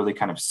me to really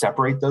kind of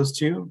separate those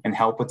two and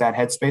help with that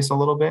headspace a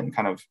little bit and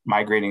kind of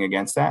migrating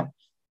against that.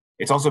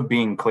 It's also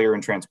being clear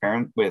and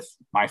transparent with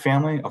my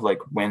family of like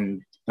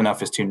when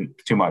enough is too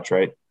much,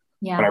 right?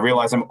 Yeah. When I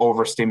realize I'm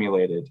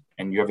overstimulated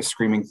and you have a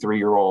screaming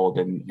 3-year-old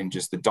and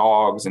just the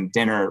dogs and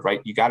dinner,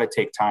 right? You got to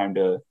take time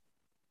to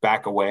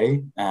back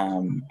away.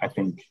 I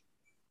think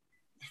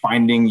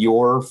finding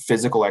your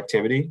physical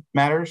activity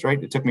matters,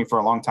 right? It took me for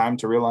a long time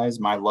to realize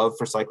my love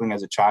for cycling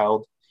as a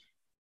child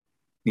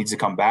needs to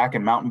come back,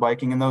 and mountain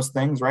biking and those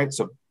things, right?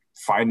 So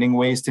finding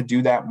ways to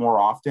do that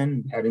more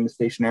often, having the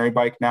stationary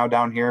bike now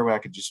down here where I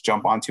could just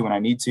jump onto when I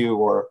need to,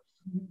 or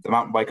the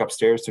mountain bike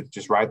upstairs to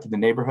just ride through the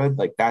neighborhood,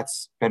 like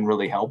that's been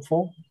really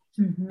helpful.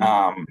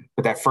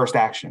 But that first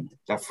action,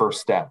 that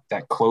first step,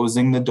 that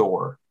closing the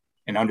door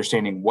and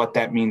understanding what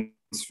that means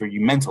for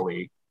you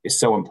mentally is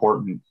so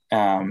important.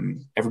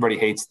 Everybody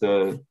hates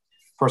the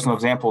personal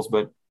examples,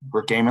 but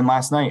we're gaming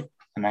last night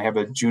and I have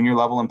a junior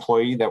level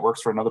employee that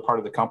works for another part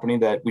of the company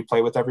that we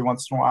play with every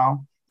once in a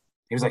while.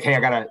 He was like, "Hey, I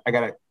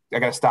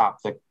gotta stop.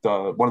 Like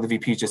one of the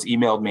VPs just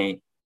emailed me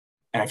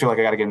and I feel like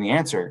I gotta give him the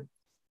answer."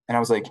 And I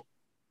was like,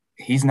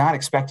 he's not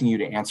expecting you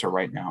to answer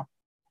right now.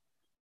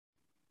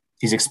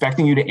 He's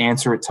expecting you to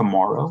answer it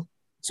tomorrow.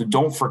 So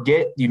don't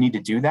forget you need to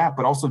do that,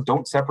 but also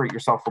don't separate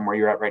yourself from where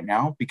you're at right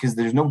now, because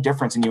there's no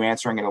difference in you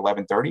answering at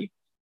 11:30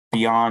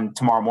 beyond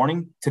tomorrow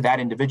morning to that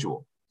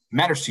individual. It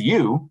matters to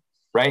you,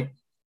 right?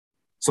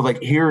 So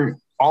like here,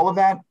 all of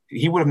that,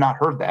 he would have not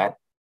heard that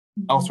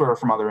elsewhere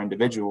from other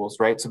individuals,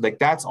 right? So like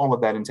that's all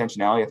of that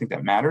intentionality. I think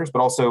that matters,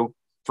 but also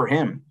for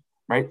him,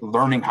 right?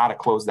 Learning how to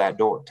close that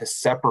door, to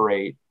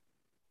separate,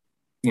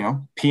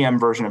 PM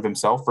version of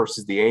himself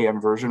versus the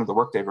AM version or the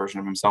workday version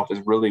of himself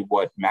is really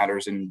what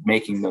matters in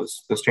making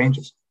those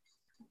changes.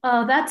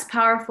 Oh, that's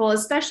powerful,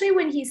 especially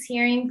when he's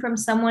hearing from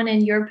someone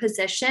in your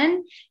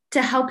position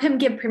to help him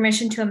give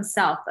permission to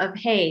himself of,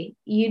 hey,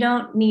 you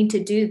don't need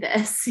to do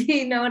this.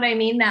 You know what I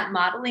mean? That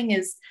modeling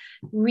is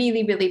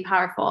really, really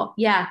powerful.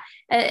 Yeah.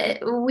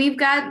 We've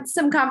got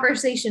some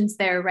conversations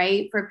there,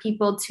 right? For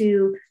people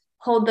to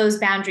hold those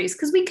boundaries,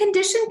 because we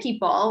condition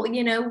people,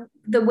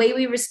 the way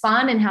we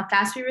respond and how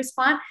fast we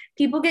respond,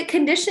 people get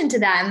conditioned to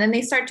that. And then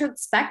they start to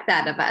expect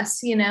that of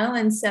us,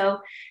 and so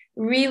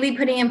really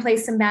putting in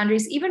place some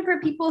boundaries, even for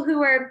people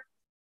who are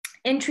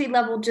entry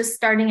level, just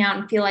starting out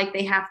and feel like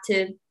they have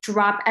to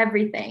drop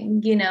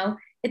everything,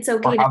 it's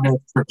okay. Or how they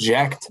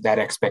project that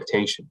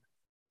expectation.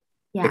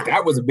 Yeah. Like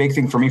that was a big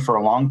thing for me for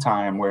a long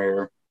time,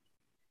 where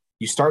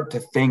you start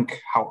to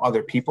think how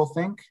other people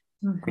think,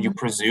 or you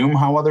presume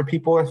how other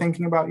people are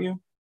thinking about you,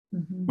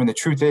 when the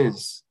truth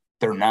is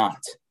they're not,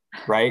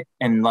 right?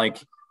 And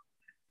like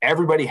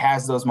everybody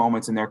has those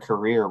moments in their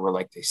career where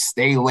like they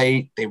stay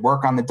late, they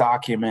work on the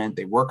document,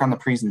 they work on the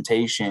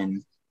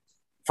presentation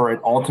for it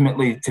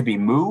ultimately to be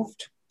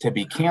moved, to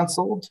be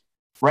canceled,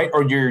 right?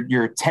 Or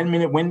your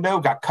 10-minute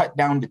window got cut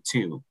down to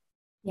 2.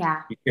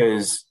 Yeah.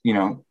 Because,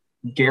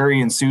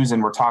 Gary and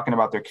Susan were talking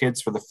about their kids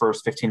for the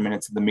first 15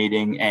 minutes of the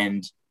meeting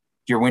and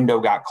your window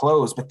got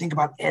closed, but think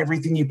about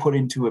everything you put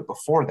into it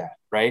before that,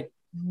 right?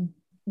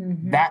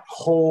 That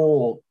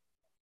whole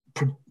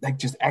like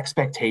just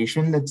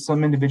expectation that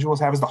some individuals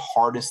have is the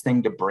hardest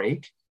thing to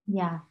break.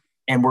 Yeah.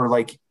 And we're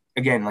like,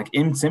 again, like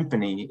in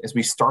symphony, as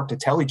we start to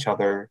tell each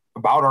other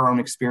about our own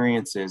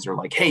experiences, or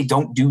like, hey,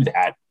 don't do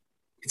that.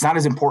 It's not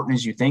as important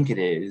as you think it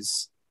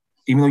is.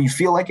 Even though you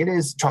feel like it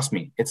is, trust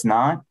me, it's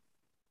not.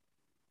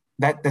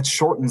 That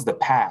shortens the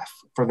path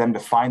for them to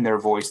find their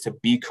voice, to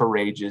be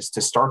courageous,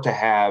 to start to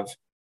have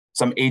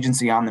some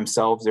agency on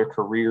themselves, their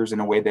careers,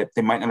 in a way that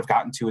they might not have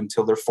gotten to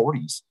until their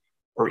 40s.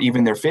 or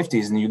even their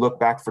 50s, and you look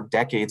back for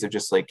decades of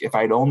just like, if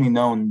I'd only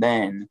known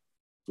then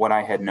what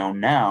I had known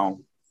now,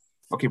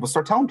 okay, we'll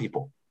start telling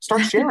people,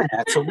 start sharing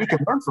that so we can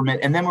learn from it.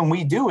 And then when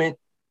we do it,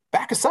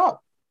 back us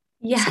up,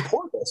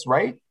 support us,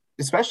 right?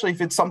 Especially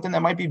if it's something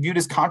that might be viewed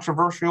as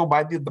controversial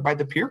by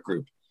the peer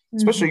group,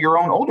 especially your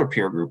own older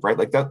peer group, right?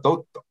 Like that,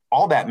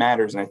 all that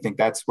matters. And I think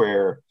that's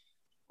where,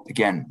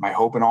 again, my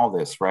hope in all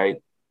this, right?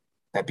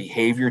 That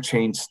behavior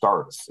change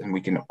starts, and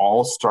we can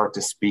all start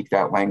to speak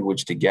that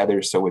language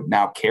together. So it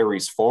now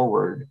carries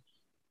forward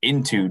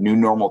into new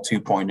normal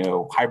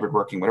 2.0, hybrid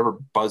working, whatever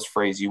buzz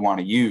phrase you want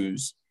to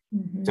use,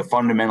 to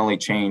fundamentally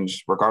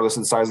change, regardless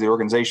of the size of the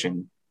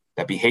organization.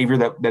 That behavior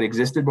that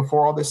existed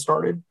before all this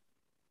started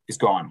is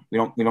gone. We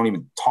don't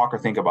even talk or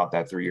think about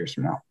that 3 years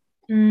from now.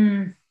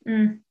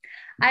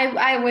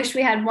 I wish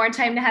we had more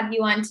time to have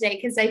you on today,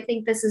 because I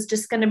think this is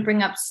just going to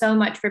bring up so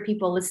much for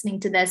people listening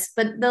to this.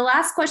 But the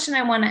last question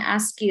I want to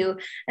ask you,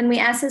 and we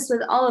ask this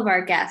with all of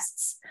our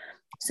guests,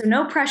 so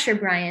no pressure,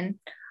 Bryan,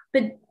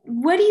 but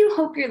what do you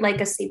hope your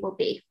legacy will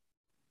be?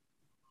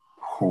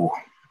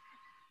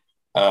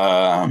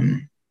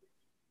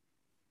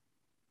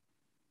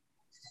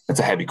 That's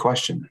a heavy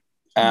question.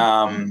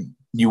 You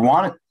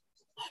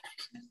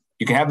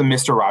can have the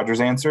Mr.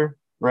 Rogers answer,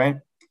 right?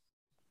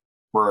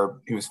 Where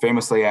he was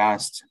famously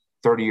asked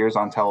 30 years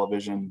on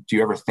television, do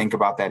you ever think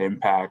about that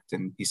impact?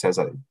 And he says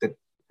that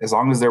as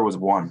long as there was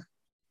one,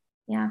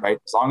 right?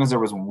 As long as there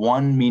was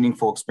one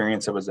meaningful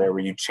experience that was there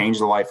where you change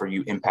the life or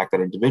you impact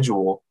that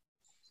individual,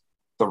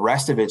 the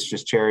rest of it's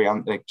just cherry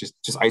on, like just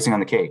icing on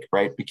the cake,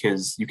 right?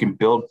 Because you can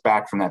build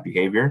back from that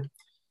behavior.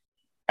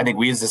 I think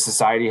we as a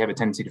society have a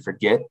tendency to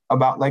forget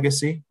about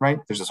legacy, right?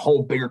 There's this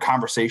whole bigger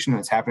conversation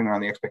that's happening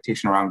around the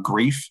expectation around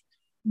grief,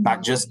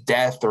 not just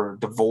death or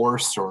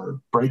divorce or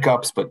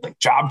breakups, but like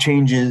job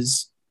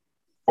changes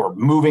or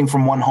moving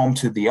from one home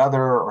to the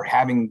other, or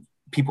having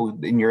people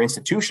in your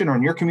institution or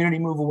in your community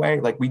move away.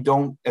 Like we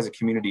don't, as a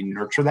community,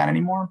 nurture that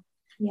anymore.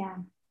 Yeah.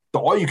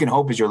 So all you can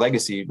hope is your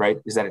legacy, right?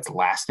 Is that it's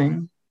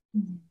lasting.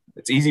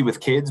 It's easy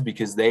with kids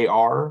because they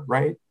are,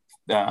 right?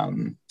 They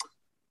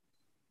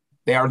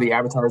are the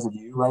avatars of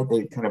you, right?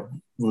 They kind of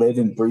live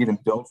and breathe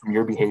and build from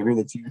your behavior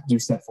that you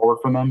set forward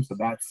from them. So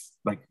that's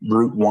like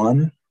route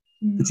one.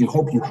 But you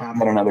hope you have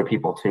that in other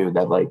people too,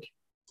 that like,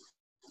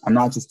 I'm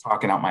not just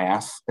talking out my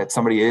ass, that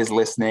somebody is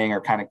listening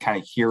or kind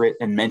of hear it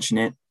and mention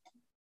it.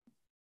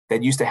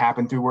 That used to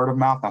happen through word of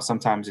mouth. Now,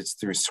 sometimes it's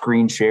through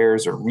screen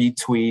shares or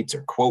retweets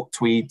or quote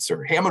tweets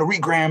or, hey, I'm going to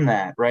regram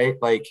that, right?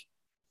 Like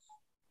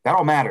that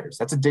all matters.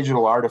 That's a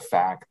digital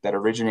artifact that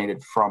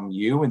originated from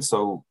you. And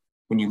so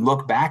when you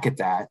look back at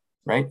that,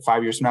 right,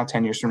 5 years from now,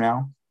 10 years from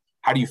now,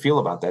 how do you feel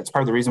about that? It's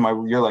part of the reason why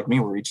you're like me,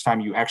 where each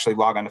time you actually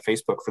log onto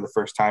Facebook for the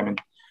first time in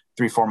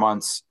 3-4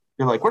 months,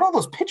 you're like, where'd all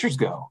those pictures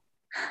go?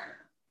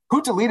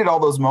 Who deleted all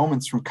those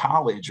moments from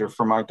college or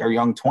from our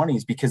young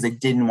 20s because they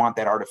didn't want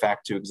that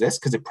artifact to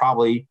exist? Because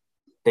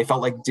they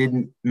felt like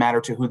didn't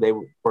matter to who they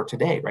were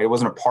today, right? It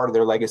wasn't a part of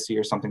their legacy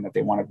or something that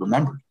they wanted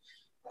remembered.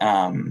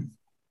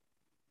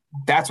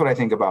 That's what I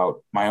think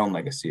about my own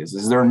legacy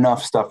is there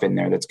enough stuff in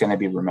there that's going to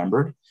be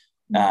remembered?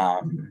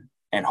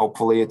 And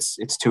hopefully it's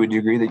to a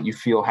degree that you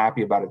feel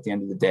happy about at the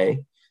end of the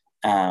day.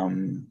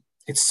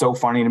 It's so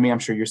funny to me. I'm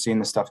sure you're seeing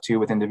this stuff too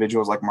with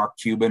individuals like Mark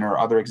Cuban or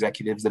other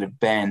executives that have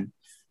been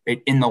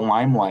in the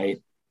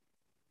limelight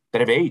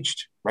that have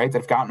aged, right? That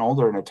have gotten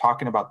older and are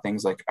talking about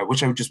things like, I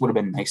wish I just would have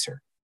been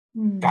nicer.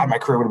 God, my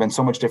career would have been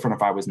so much different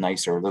if I was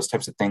nicer. Those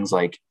types of things.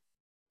 Like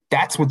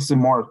that's what's the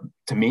more,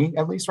 to me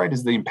at least, right,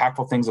 is the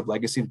impactful things of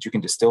legacy that you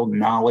can distill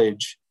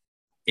knowledge,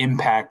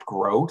 impact,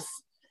 growth,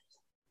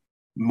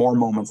 more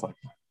moments like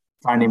that,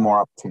 finding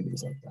more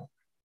opportunities like that.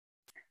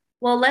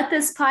 Well, let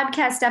this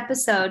podcast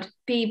episode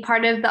be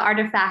part of the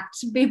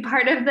artifact, be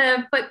part of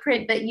the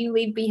footprint that you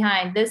leave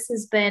behind. This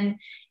has been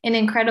an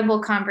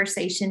incredible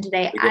conversation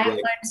today. I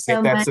learned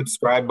so much. Hit that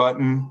subscribe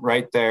button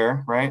right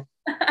there, right?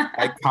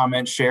 Like,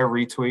 comment, share,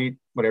 retweet,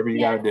 whatever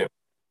you got to do.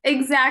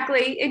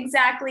 Exactly.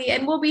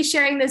 And we'll be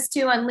sharing this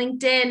too on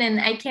LinkedIn.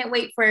 And I can't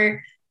wait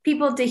for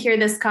people to hear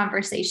this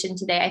conversation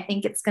today. I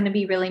think it's going to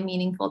be really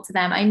meaningful to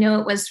them. I know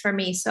it was for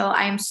me. So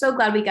I am so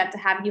glad we got to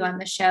have you on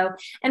the show.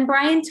 And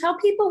Bryan, tell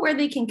people where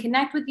they can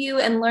connect with you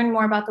and learn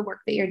more about the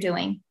work that you're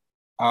doing.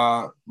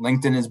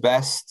 LinkedIn is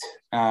best.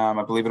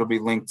 I believe it'll be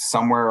linked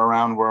somewhere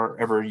around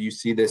wherever you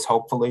see this,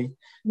 hopefully.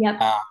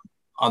 Yep.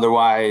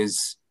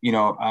 Otherwise,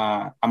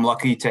 I'm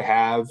lucky to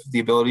have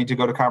the ability to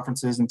go to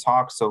conferences and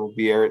talk. So we'll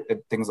be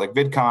at things like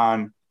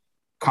VidCon,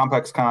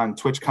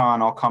 ComplexCon, TwitchCon,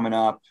 all coming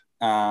up.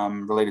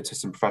 Related to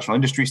some professional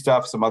industry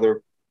stuff, some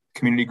other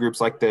community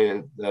groups like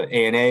the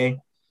ANA,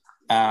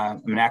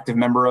 I'm an active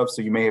member of,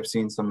 so you may have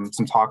seen some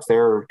talks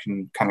there, or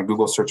can kind of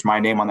Google search my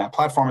name on that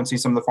platform and see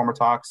some of the former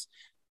talks.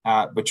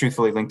 But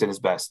truthfully, LinkedIn is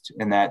best,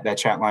 and that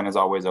chat line is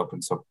always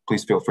open. So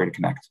please feel free to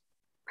connect.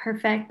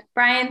 Perfect.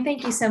 Bryan,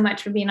 thank you so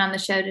much for being on the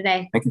show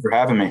today. Thank you for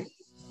having me.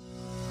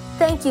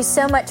 Thank you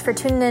so much for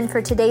tuning in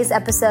for today's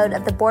episode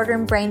of the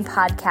Boardroom Brain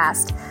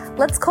Podcast.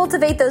 Let's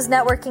cultivate those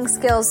networking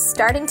skills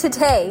starting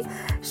today.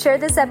 Share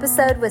this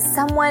episode with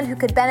someone who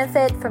could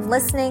benefit from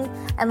listening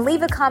and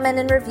leave a comment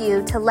and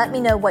review to let me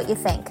know what you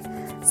think.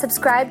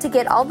 Subscribe to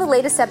get all the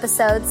latest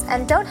episodes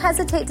and don't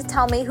hesitate to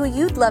tell me who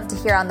you'd love to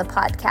hear on the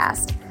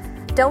podcast.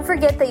 Don't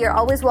forget that you're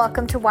always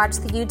welcome to watch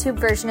the YouTube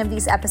version of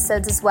these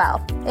episodes as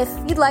well, if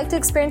you'd like to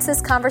experience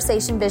this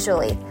conversation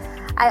visually.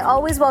 I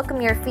always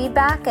welcome your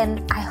feedback,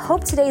 and I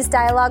hope today's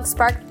dialogue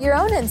sparked your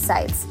own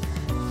insights.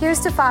 Here's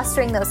to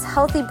fostering those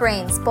healthy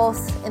brains,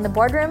 both in the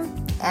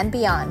boardroom and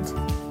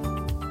beyond.